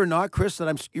right or not, Chris?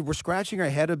 That we're scratching our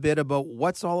head a bit about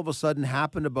what's all of a sudden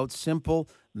happened about simple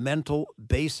mental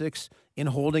basics in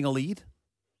holding a lead.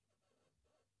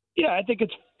 Yeah, I think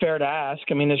it's fair to ask.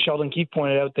 I mean, as Sheldon Keefe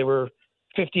pointed out, they were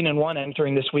 15-1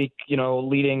 entering this week.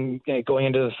 Leading going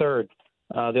into the third.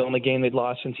 The only game they'd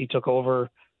lost since he took over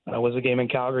was a game in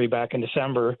Calgary back in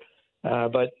December.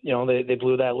 But they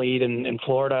blew that lead in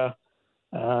Florida.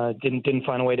 Didn't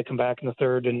find a way to come back in the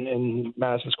third in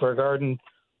Madison Square Garden.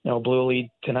 Blew a lead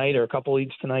tonight or a couple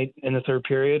leads tonight in the third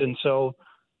period. And so,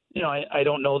 I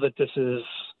don't know that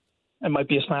it might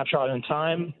be a snapshot in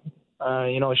time.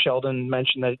 Sheldon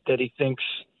mentioned that he thinks,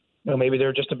 maybe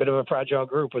they're just a bit of a fragile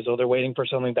group, as though they're waiting for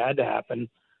something bad to happen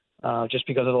just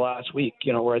because of the last week,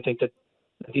 where I think that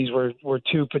these were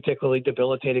 2 particularly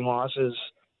debilitating losses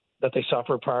that they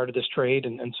suffered prior to this trade.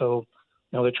 And so,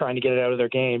 they're trying to get it out of their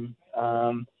game.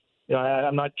 I'm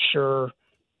not sure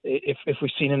if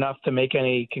we've seen enough to make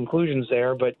any conclusions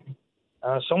there. But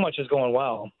so much is going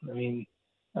well. I mean,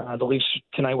 the Leafs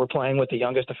tonight were playing with the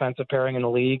youngest defensive pairing in the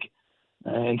league,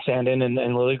 in Sandin and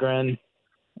Liljegren.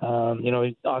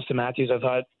 Austin Matthews, I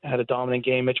thought, had a dominant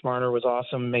game. Mitch Marner was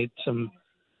awesome, made some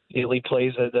elite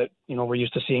plays that we're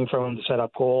used to seeing from him to set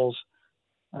up goals.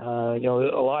 A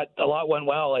lot went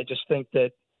well. I just think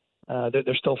that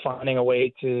they're still finding a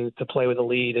way to play with a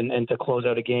lead and to close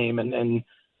out a game. And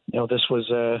this was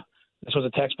a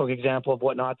textbook example of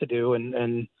what not to do.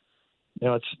 And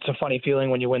it's a funny feeling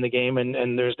when you win the game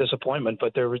and there's disappointment,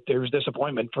 but there was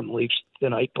disappointment from the Leafs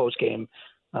tonight post game,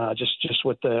 just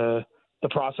with the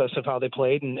process of how they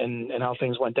played and how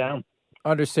things went down.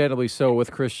 Understandably so,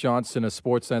 with Chris Johnson of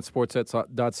Sportsnet,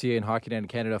 sportsnet.ca and Hockey Night in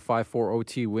Canada, 5-4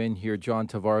 OT win here. John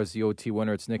Tavares, the OT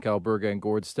winner. It's Nick Alberga and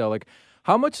Gord Stellick.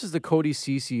 How much does the Cody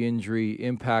Ceci injury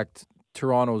impact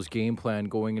Toronto's game plan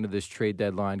going into this trade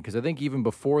deadline? Because I think even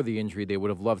before the injury, they would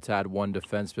have loved to add one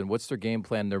defenseman. What's their game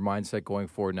plan, their mindset going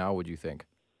forward now, would you think?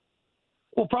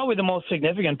 Well, probably the most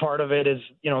significant part of it is,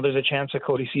 there's a chance that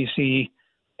Cody Ceci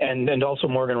and also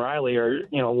Morgan Rielly,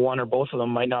 or one or both of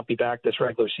them might not be back this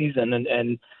regular season,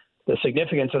 and the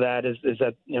significance of that is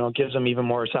that it gives them even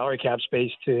more salary cap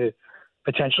space to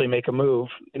potentially make a move.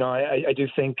 I do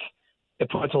think it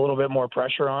puts a little bit more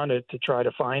pressure on to try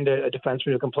to find a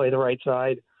defenseman who can play the right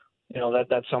side.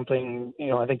 That's something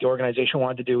I think the organization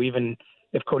wanted to do even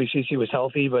if Cody Ceci was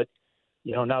healthy, but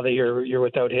now that you're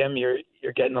without him, you're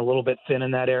getting a little bit thin in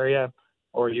that area,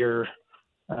 or you're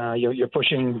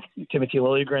pushing Timothy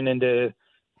Liljegren into,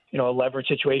 a leverage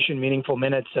situation, meaningful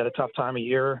minutes at a tough time of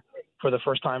year for the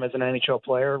first time as an NHL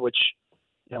player, which,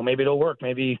 maybe it'll work.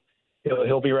 Maybe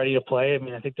he'll be ready to play. I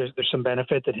mean, I think there's some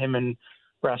benefit that him and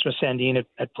Rasmus Sandin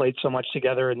had played so much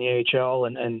together in the AHL,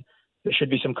 and there should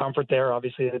be some comfort there.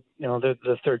 Obviously, they're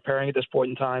the third pairing at this point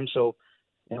in time, so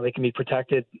they can be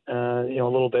protected, a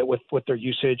little bit with their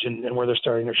usage and where they're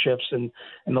starting their shifts and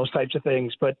those types of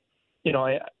things. But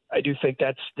I do think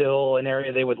that's still an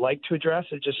area they would like to address.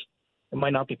 It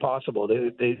might not be possible.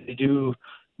 They do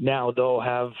now, though,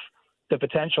 have the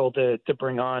potential to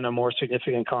bring on a more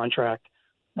significant contract,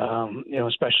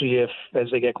 especially if, as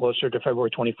they get closer to February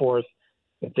 24th,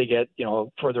 if they get,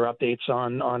 further updates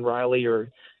on Rielly or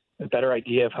a better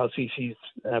idea of how CC's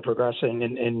progressing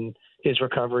in his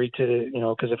recovery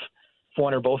because if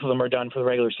one or both of them are done for the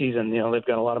regular season, they've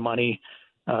got a lot of money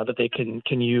that they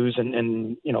can use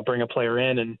and bring a player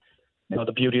in. And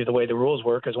the beauty of the way the rules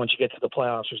work is once you get to the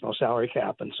playoffs, there's no salary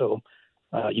cap, and so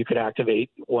you could activate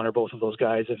one or both of those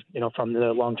guys from the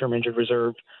long-term injured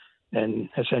reserve and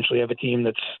essentially have a team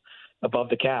that's above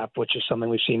the cap, which is something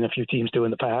we've seen a few teams do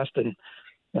in the past. And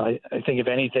I think if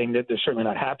anything that they're certainly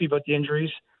not happy about the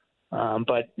injuries,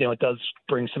 but it does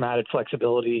bring some added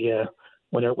flexibility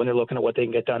when they're looking at what they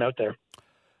can get done out there.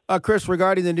 Chris,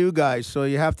 regarding the new guys, so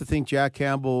you have to think Jack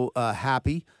Campbell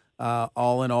happy,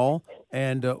 all in all.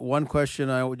 And one question,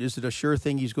 is it a sure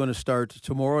thing he's going to start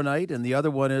tomorrow night? And the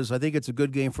other one is, I think it's a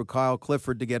good game for Kyle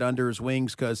Clifford to get under his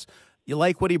wings because you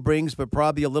like what he brings, but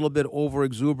probably a little bit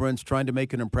over-exuberance trying to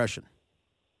make an impression.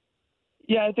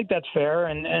 Yeah, I think that's fair.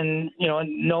 And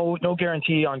no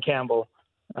guarantee on Campbell.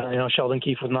 Sheldon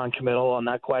Keefe was non-committal on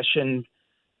that question.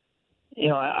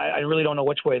 I really don't know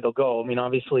which way they'll go. I mean,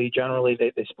 obviously, generally,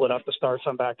 they split up the starts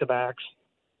on back-to-backs.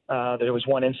 There was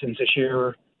one instance this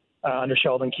year under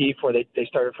Sheldon Keefe where they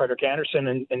started Frederik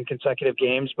Andersen in consecutive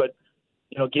games. But,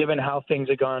 given how things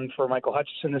have gone for Michael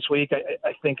Hutchinson this week,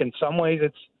 I think in some ways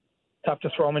it's tough to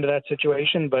throw him into that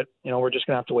situation. But, we're just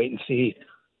going to have to wait and see,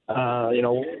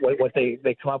 what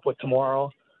they come up with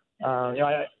tomorrow.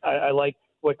 I like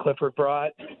what Clifford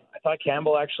brought. I thought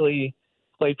Campbell actually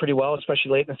played pretty well,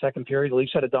 especially late in the second period. The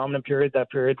Leafs had a dominant period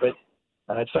that period, but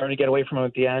it started to get away from him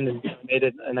at the end and made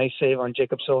a nice save on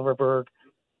Jacob Silfverberg,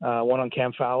 one on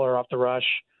Cam Fowler off the rush.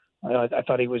 I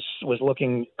thought he was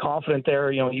looking confident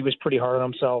there. He was pretty hard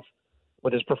on himself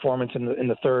with his performance in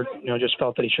the third. Just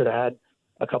felt that he should have had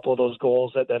a couple of those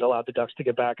goals that allowed the Ducks to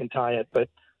get back and tie it. But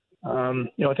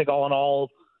I think all in all,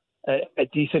 a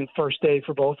decent first day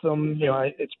for both of them.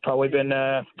 It's probably been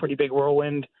a pretty big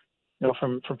whirlwind.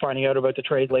 From finding out about the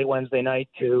trade late Wednesday night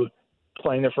to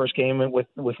playing their first game with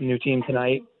a new team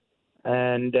tonight.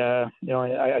 And,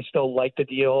 I still like the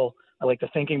deal. I like the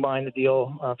thinking behind the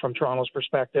deal from Toronto's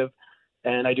perspective.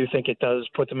 And I do think it does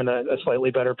put them in a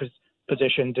slightly better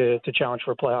position to challenge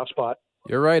for a playoff spot.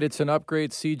 You're right. It's an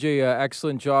upgrade. CJ,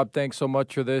 excellent job. Thanks so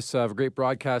much for this. Have a great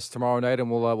broadcast tomorrow night,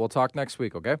 and we'll talk next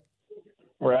week, okay?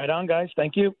 Right on, guys.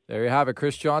 Thank you. There you have it.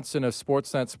 Chris Johnson of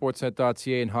Sportsnet,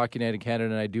 sportsnet.ca, and Hockey Night in Canada.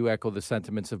 And I do echo the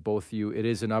sentiments of both of you. It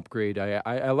is an upgrade.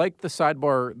 I like the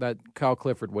sidebar that Kyle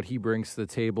Clifford, what he brings to the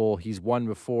table. He's won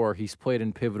before. He's played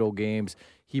in pivotal games.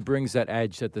 He brings that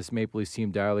edge that this Maple Leafs team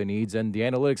direly needs, and the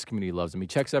analytics community loves him. He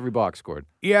checks every box, Gord.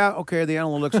 Yeah, okay, the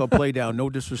analytics I'll play down. No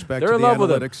disrespect They're to in the love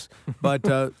with analytics.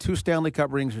 But 2 Stanley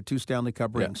Cup rings are 2 Stanley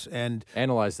Cup rings. Yeah. And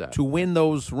analyze that. To win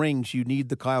those rings, you need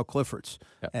the Kyle Cliffords.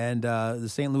 Yeah. And the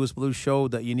St. Louis Blues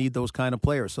showed that you need those kind of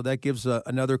players. So that gives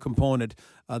another component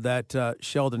that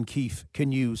Sheldon Keefe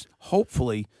can use,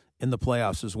 hopefully, in the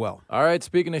playoffs as well. All right,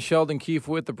 speaking of Sheldon Keefe,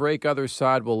 with the break, other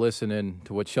side, we'll listen in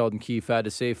to what Sheldon Keefe had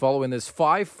to say following this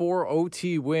 5-4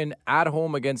 OT win at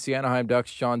home against the Anaheim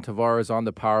Ducks. John Tavares on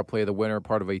the power play, the winner,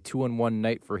 part of a 2-1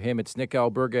 night for him. It's Nick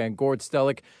Alberga and Gord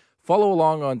Stellick. Follow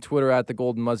along on Twitter at the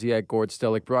Golden Muzzy at Gord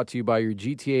Stellick, brought to you by your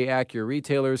GTA Acura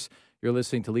retailers. You're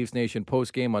listening to Leafs Nation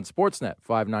postgame on Sportsnet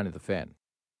 590 The Fan.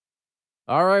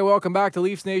 All right, welcome back to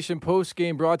Leafs Nation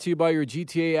postgame, brought to you by your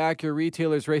GTA Acura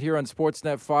retailers right here on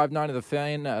Sportsnet 590 The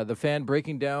Fan. The Fan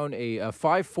breaking down a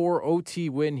 5-4 OT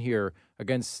win here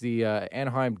against the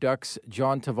Anaheim Ducks.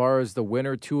 John Tavares, the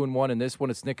winner, 2-1 in this one.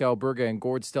 It's Nick Alberga and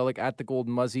Gord Stellick at the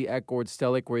Golden Muzzy at Gord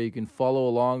Stellick, where you can follow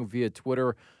along via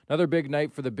Twitter. Another big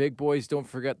night for the big boys. Don't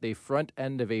forget the front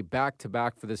end of a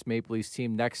back-to-back for this Maple Leafs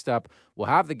team. Next up, we'll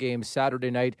have the game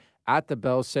Saturday night at the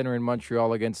Bell Center in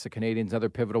Montreal against the Canadiens. Another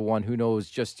pivotal one. Who knows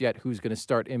just yet who's going to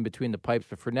start in between the pipes.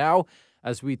 But for now,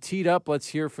 as we teed up, let's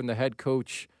hear from the head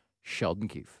coach, Sheldon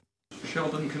Keefe.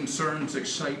 Sheldon, concerns,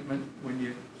 excitement when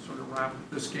you sort of wrap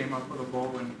this game up with a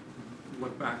bow and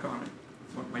look back on it.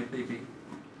 What might they be?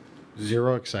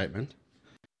 Zero excitement.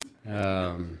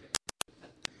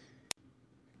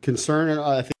 Concern,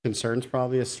 I think concern's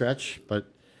probably a stretch, but,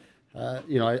 I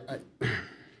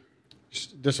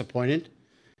just disappointed.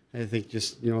 I think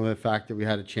just, the fact that we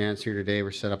had a chance here today,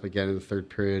 we're set up again in the third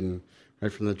period, and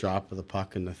right from the drop of the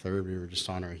puck in the third, we were just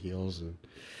on our heels. And it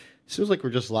seems like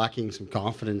we're just lacking some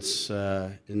confidence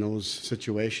in those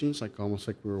situations, almost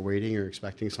like we were waiting or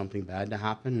expecting something bad to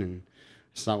happen, and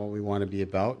it's not what we want to be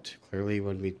about. Clearly,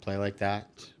 when we play like that,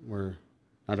 we're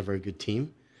not a very good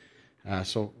team.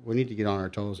 So we need to get on our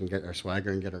toes and get our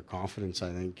swagger and get our confidence,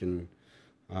 I think. And,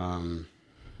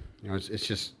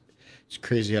 it's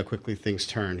crazy how quickly things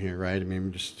turn here, right? I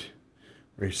mean,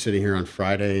 we're sitting here on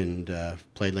Friday and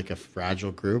played like a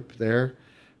fragile group there.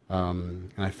 And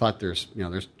I thought there's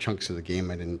chunks of the game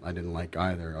I didn't like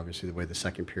either. Obviously, the way the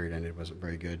second period ended wasn't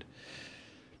very good.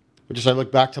 But just I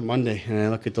look back to Monday and I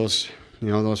look at those,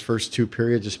 those first 2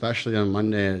 periods, especially on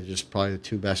Monday, just probably the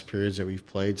 2 best periods that we've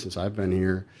played since I've been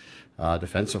here,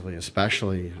 defensively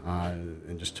especially,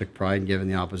 and just took pride in giving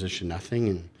the opposition nothing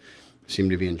and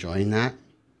seemed to be enjoying that.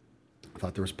 I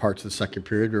thought there was parts of the second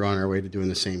period we were on our way to doing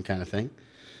the same kind of thing,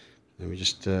 and we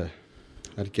just had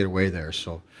to get away there.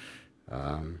 So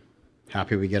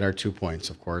happy we get our 2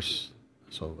 points, of course.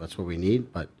 So that's what we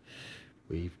need, but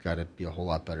we've got to be a whole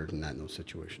lot better than that in those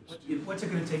situations. What's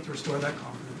it going to take to restore that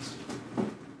confidence?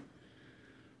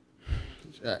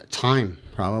 Time,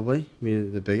 probably. I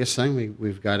mean, the biggest thing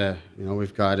we've got to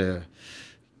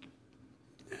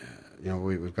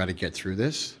get through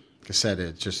this. Like I said,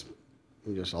 it's just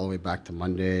all the way back to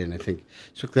Monday, and I think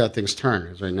it's quickly how things turn.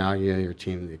 Because right now, your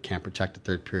team, you can't protect the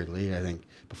third period lead. I think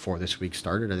before this week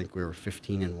started, I think we were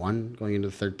 15-1 going into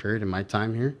the third period in my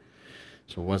time here,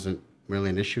 so it wasn't really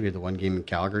an issue. We had the one game in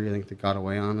Calgary, I think, that got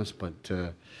away on us, but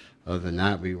other than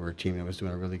that, we were a team that was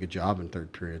doing a really good job in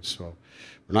third period. So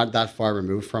we're not that far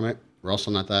removed from it. We're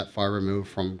also not that far removed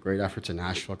from great efforts in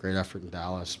Nashville, great effort in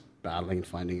Dallas, battling and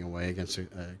finding a way against a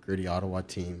gritty Ottawa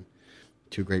team.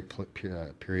 2 great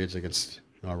periods against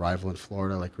a rival in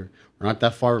Florida. We're not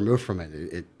that far removed from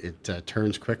it. It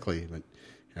turns quickly, but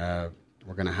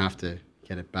we're going to have to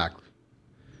get it back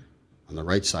on the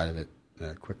right side of it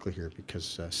quickly here,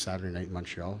 because Saturday night in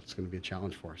Montreal, it's going to be a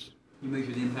challenge for us. You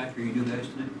measure the impact for your new guys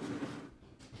tonight?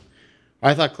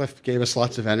 I thought Cliff gave us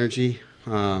lots of energy.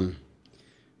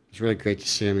 It's really great to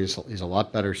see him. He's a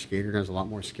lot better skater and has a lot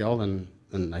more skill than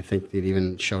I think it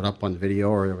even showed up on video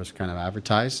or it was kind of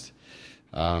advertised.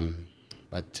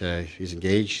 But he's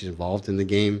engaged. He's involved in the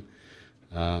game.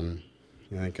 I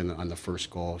think on the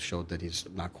first goal showed that he's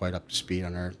not quite up to speed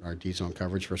on our D-zone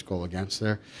coverage, first goal against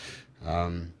there.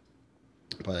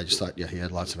 But I just thought, he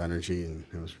had lots of energy, and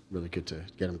it was really good to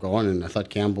get him going. And I thought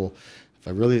Campbell, if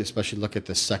I really especially look at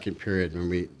the second period,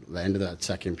 the end of that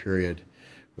second period,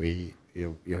 he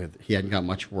hadn't got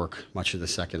much work, much of the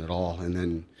second at all. And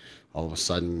then all of a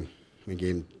sudden, We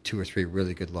gave him 2 or 3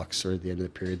 really good looks at the end of the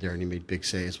period there, and he made big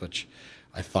saves, which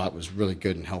I thought was really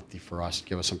good and healthy for us,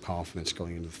 give us some confidence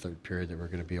going into the third period that we're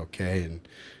going to be okay,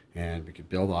 and we could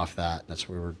build off that. That's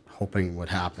what we were hoping would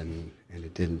happen, and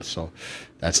it didn't. So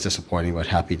that's disappointing, but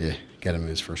happy to get him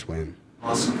his first win.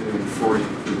 Awesome getting 40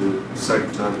 for the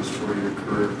second time in his 4-year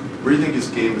career. Where do you think his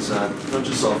game is at, not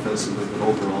just offensively, but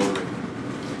overall?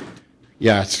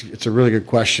 Yeah, it's a really good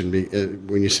question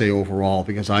when you say overall,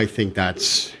 because I think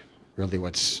that's really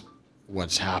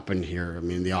what's happened here. I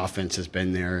mean, the offense has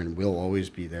been there and will always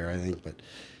be there, I think, but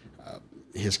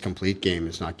his complete game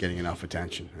is not getting enough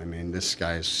attention. I mean, this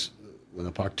guy's, when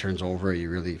the puck turns over,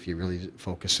 if you really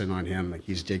focus in on him, like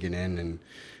he's digging in, and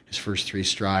his first 3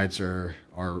 strides are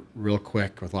real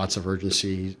quick with lots of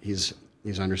urgency. He's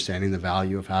understanding the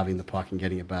value of having the puck and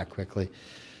getting it back quickly.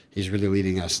 He's really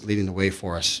leading the way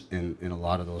for us in a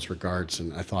lot of those regards.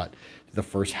 And I thought the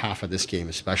first half of this game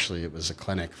especially, it was a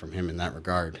clinic from him in that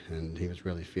regard, and he was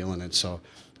really feeling it. So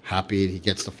happy he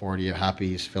gets the 40, happy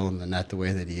he's filling the net the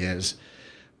way that he is,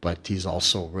 but he's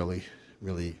also really,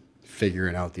 really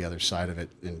figuring out the other side of it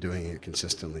and doing it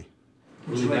consistently.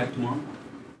 Will he be back tomorrow?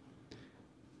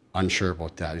 Unsure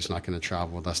about that. He's not going to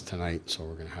travel with us tonight, so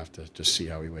we're going to have to just see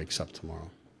how he wakes up tomorrow.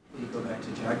 Will you go back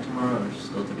to Jack tomorrow, or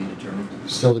still to be determined?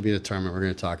 Still to be determined. We're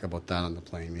going to talk about that on the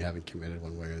plane. We haven't committed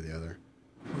one way or the other.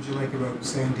 What would you like about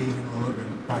Sandin and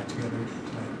Liljegren back together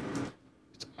tonight?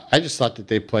 I just thought that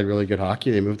they played really good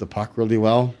hockey. They moved the puck really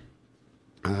well.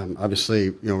 Obviously,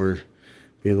 we're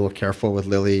being a little careful with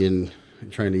Lily and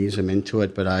trying to ease him into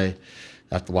it, but I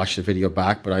have to watch the video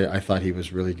back. But I thought he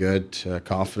was really good,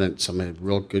 confident. Some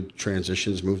real good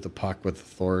transitions, moved the puck with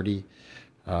authority.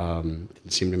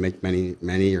 Didn't seem to make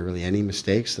many or really any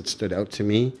mistakes that stood out to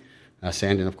me.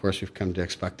 Sandin, of course, we've come to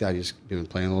expect that. He's been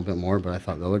playing a little bit more, but I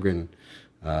thought Liljegren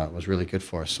was really good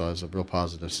for us, so it was a real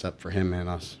positive step for him and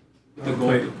us. The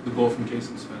goal from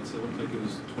Jason Spence, it looked like it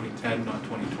was 2010, not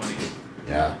 2020.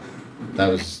 Yeah, that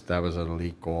was an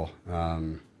elite goal.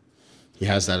 He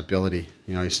has that ability.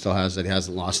 He still has it. He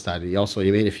hasn't lost that.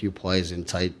 He made a few plays in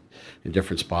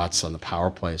different spots on the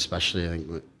power play, especially. I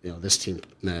think this team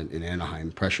in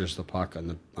Anaheim pressures the puck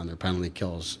on their penalty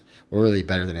kills. We're really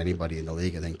better than anybody in the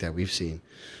league, I think, that we've seen.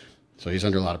 So he's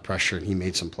under a lot of pressure, and he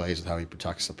made some plays with how he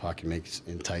protects the puck and makes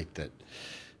in tight that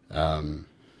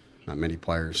not many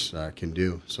players can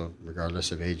do. So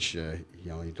regardless of age,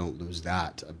 you don't lose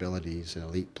that ability. He's an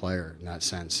elite player in that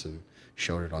sense, and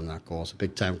showed it on that goal. It's a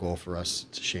big-time goal for us.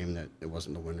 It's a shame that it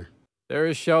wasn't the winner. There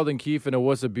is Sheldon Keefe, and it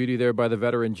was a beauty there by the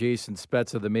veteran Jason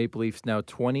Spezza. The Maple Leafs now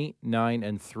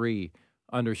 29-3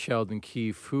 under Sheldon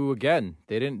Keefe, who, again,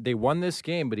 they won this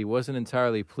game, but he wasn't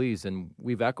entirely pleased, and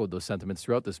we've echoed those sentiments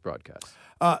throughout this broadcast.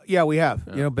 Yeah, we have.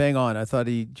 Yeah. Bang on. I thought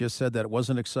he just said that it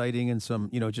wasn't exciting and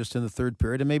some, just in the third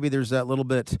period. And maybe there's that little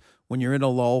bit when you're in a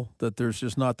lull that there's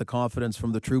just not the confidence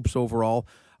from the troops overall.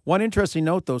 One interesting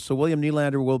note, though, so William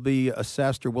Nylander will be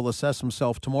assessed or will assess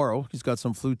himself tomorrow. He's got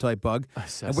some flu-type bug.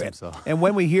 Himself. And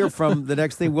when we hear from the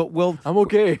next thing, we'll I'm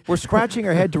okay. We're scratching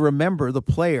our head to remember the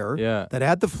player that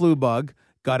had the flu bug,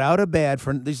 got out of bed,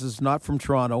 this is not from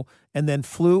Toronto, and then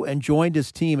flew and joined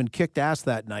his team and kicked ass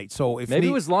that night. So maybe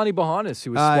it was Lonnie Bohannes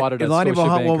who was spotted at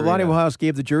Scotiabank Arena. Lonnie Bohannes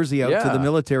gave the jersey out to the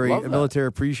military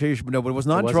appreciation, but it was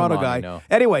not a Toronto guy. No.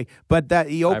 Anyway, but that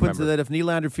he opens that if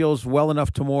Nylander feels well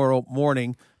enough tomorrow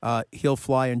morning, he'll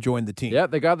fly and join the team. Yeah,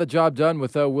 they got the job done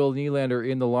without Will Nylander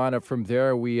in the lineup. From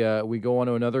there, we go on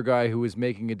to another guy who is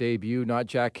making a debut, not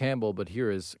Jack Campbell, but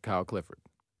here is Kyle Clifford.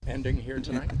 Ending here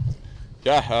tonight?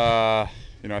 Yeah,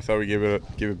 I thought we gave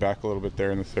it back a little bit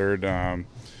there in the third.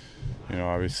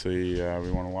 Obviously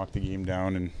we want to lock the game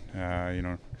down and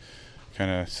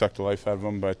kind of suck the life out of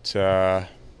them. But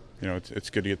it's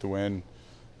good to get the win.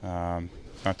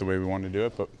 Not the way we wanted to do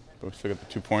it, but we still got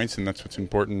the 2 points, and that's what's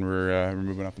important. We're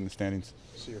moving up in the standings.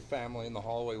 So your family in the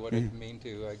hallway, what did it mean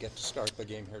to get to start the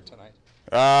game here tonight?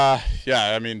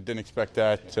 Didn't expect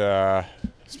that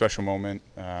special moment.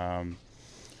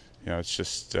 It's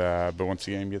just, but once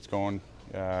the game gets going,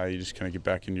 you just kind of get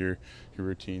back into your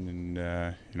routine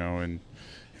and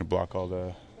block all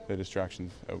the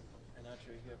distractions out. I'm not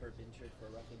sure if you've ever been tricked for a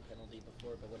roughing penalty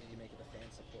before, but what did you make of the fan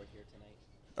support here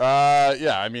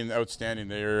tonight? Outstanding.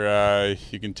 They're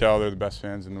you can tell they're the best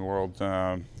fans in the world.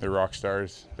 They're rock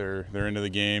stars. They're into the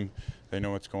game. They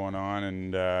know what's going on,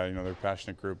 and they're a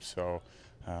passionate group. So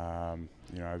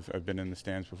I've been in the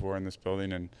stands before in this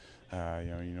building, and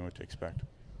you know what to expect.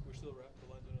 We're still wrapped. The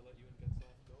line's going to let you and Ben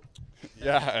Soft go?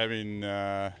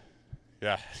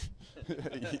 Yeah.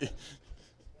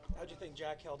 How'd you think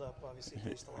Jack held up? Obviously, he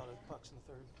faced a lot of pucks in the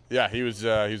third. Yeah, he was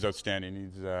outstanding.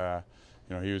 He's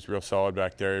he was real solid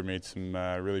back there. He made some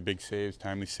really big saves,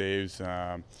 timely saves.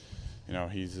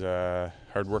 He's a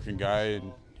hard-working guy,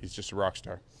 and he's just a rock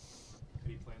star.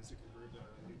 Any plans to convert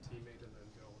a new teammate and then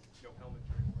no helmet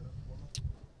during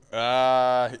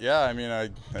warm-up? Yeah, I mean, I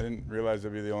didn't realize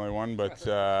I'd be the only one, but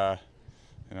I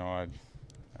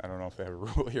don't know if they have a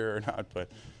rule here or not, but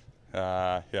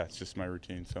it's just my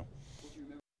routine. So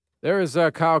there is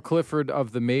Kyle Clifford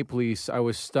of the Maple Leafs. I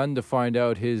was stunned to find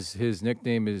out his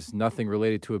nickname is nothing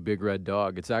related to a big red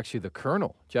dog. It's actually the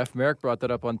Colonel. Jeff Merrick brought that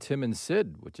up on Tim and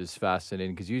Sid, which is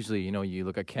fascinating because usually, you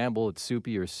look at Campbell, it's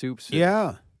Soupy or Soups.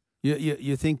 Yeah.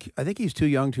 You think, I think he's too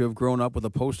young to have grown up with a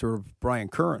poster of Brian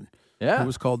Curran. Yeah. Who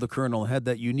was called the Colonel, had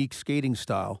that unique skating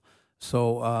style.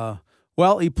 So,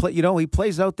 he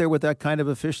plays out there with that kind of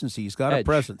efficiency. He's got Edge. a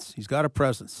presence. He's got a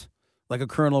presence like a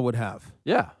Colonel would have.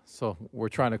 Yeah, so we're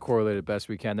trying to correlate it best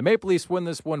we can. The Maple Leafs win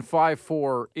this one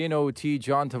 5-4 in OT.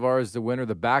 John Tavares, the winner,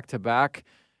 the back-to-back.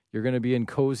 You're going to be in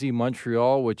cozy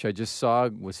Montreal, which I just saw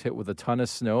was hit with a ton of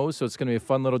snow, so it's going to be a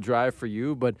fun little drive for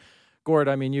you. But, Gord,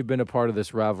 I mean, you've been a part of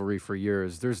this rivalry for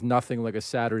years. There's nothing like a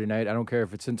Saturday night. I don't care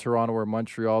if it's in Toronto or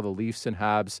Montreal, the Leafs and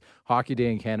Habs, Hockey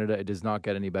Day in Canada. It does not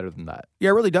get any better than that. Yeah,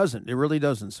 it really doesn't. It really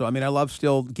doesn't. So, I mean, I love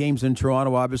still games in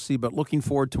Toronto, obviously, but looking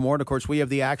forward to more. And, of course, we have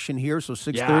the action here, so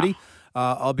 6:30. Yeah.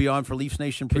 I'll be on for Leafs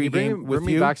Nation Can pregame you with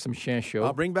bring me back some Shan Show?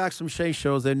 I'll bring back some Shea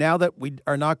shows. And now that we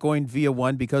are not going via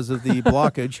one because of the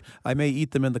blockage, I may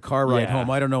eat them in the car ride home.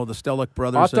 I don't know. The Stellick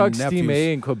brothers Hot dog and nephews. steam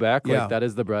A in Quebec, Yeah. like that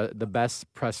is the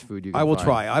best press food you can I will find.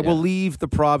 try. I will leave the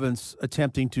province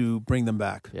attempting to bring them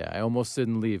back. Yeah, I almost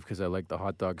didn't leave because I like the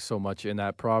hot dog so much in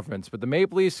that province. But the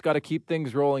Maple Leafs got to keep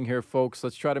things rolling here, folks.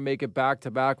 Let's try to make it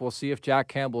back-to-back. We'll see if Jack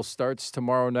Campbell starts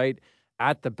tomorrow night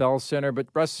at the Bell Center. But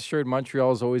rest assured,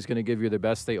 Montreal is always going to give you their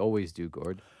best. They always do,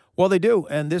 Gord. Well, they do,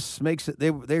 and this makes it.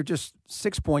 They're just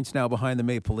 6 points now behind the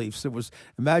Maple Leafs.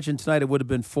 Imagine tonight it would have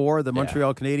been 4. The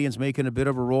Montreal Canadiens making a bit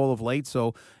of a roll of late,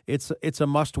 so it's a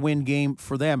must-win game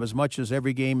for them. As much as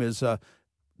every game is a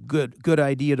good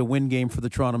idea to win game for the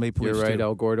Toronto Maple Leafs. You're right, too.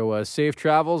 El Gordo. Safe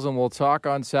travels, and we'll talk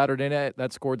on Saturday night.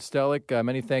 That's Gord Stellick.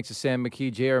 Many thanks to Sam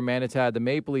McKee, J.R. Manitad. The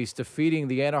Maple Leafs defeating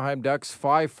the Anaheim Ducks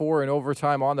 5-4 in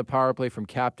overtime on the power play from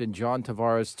captain John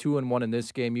Tavares. 2-1 in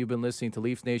this game. You've been listening to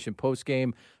Leafs Nation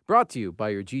postgame, brought to you by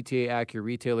your GTA Acura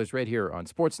retailers right here on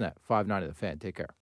Sportsnet 590 The Fan. Take care.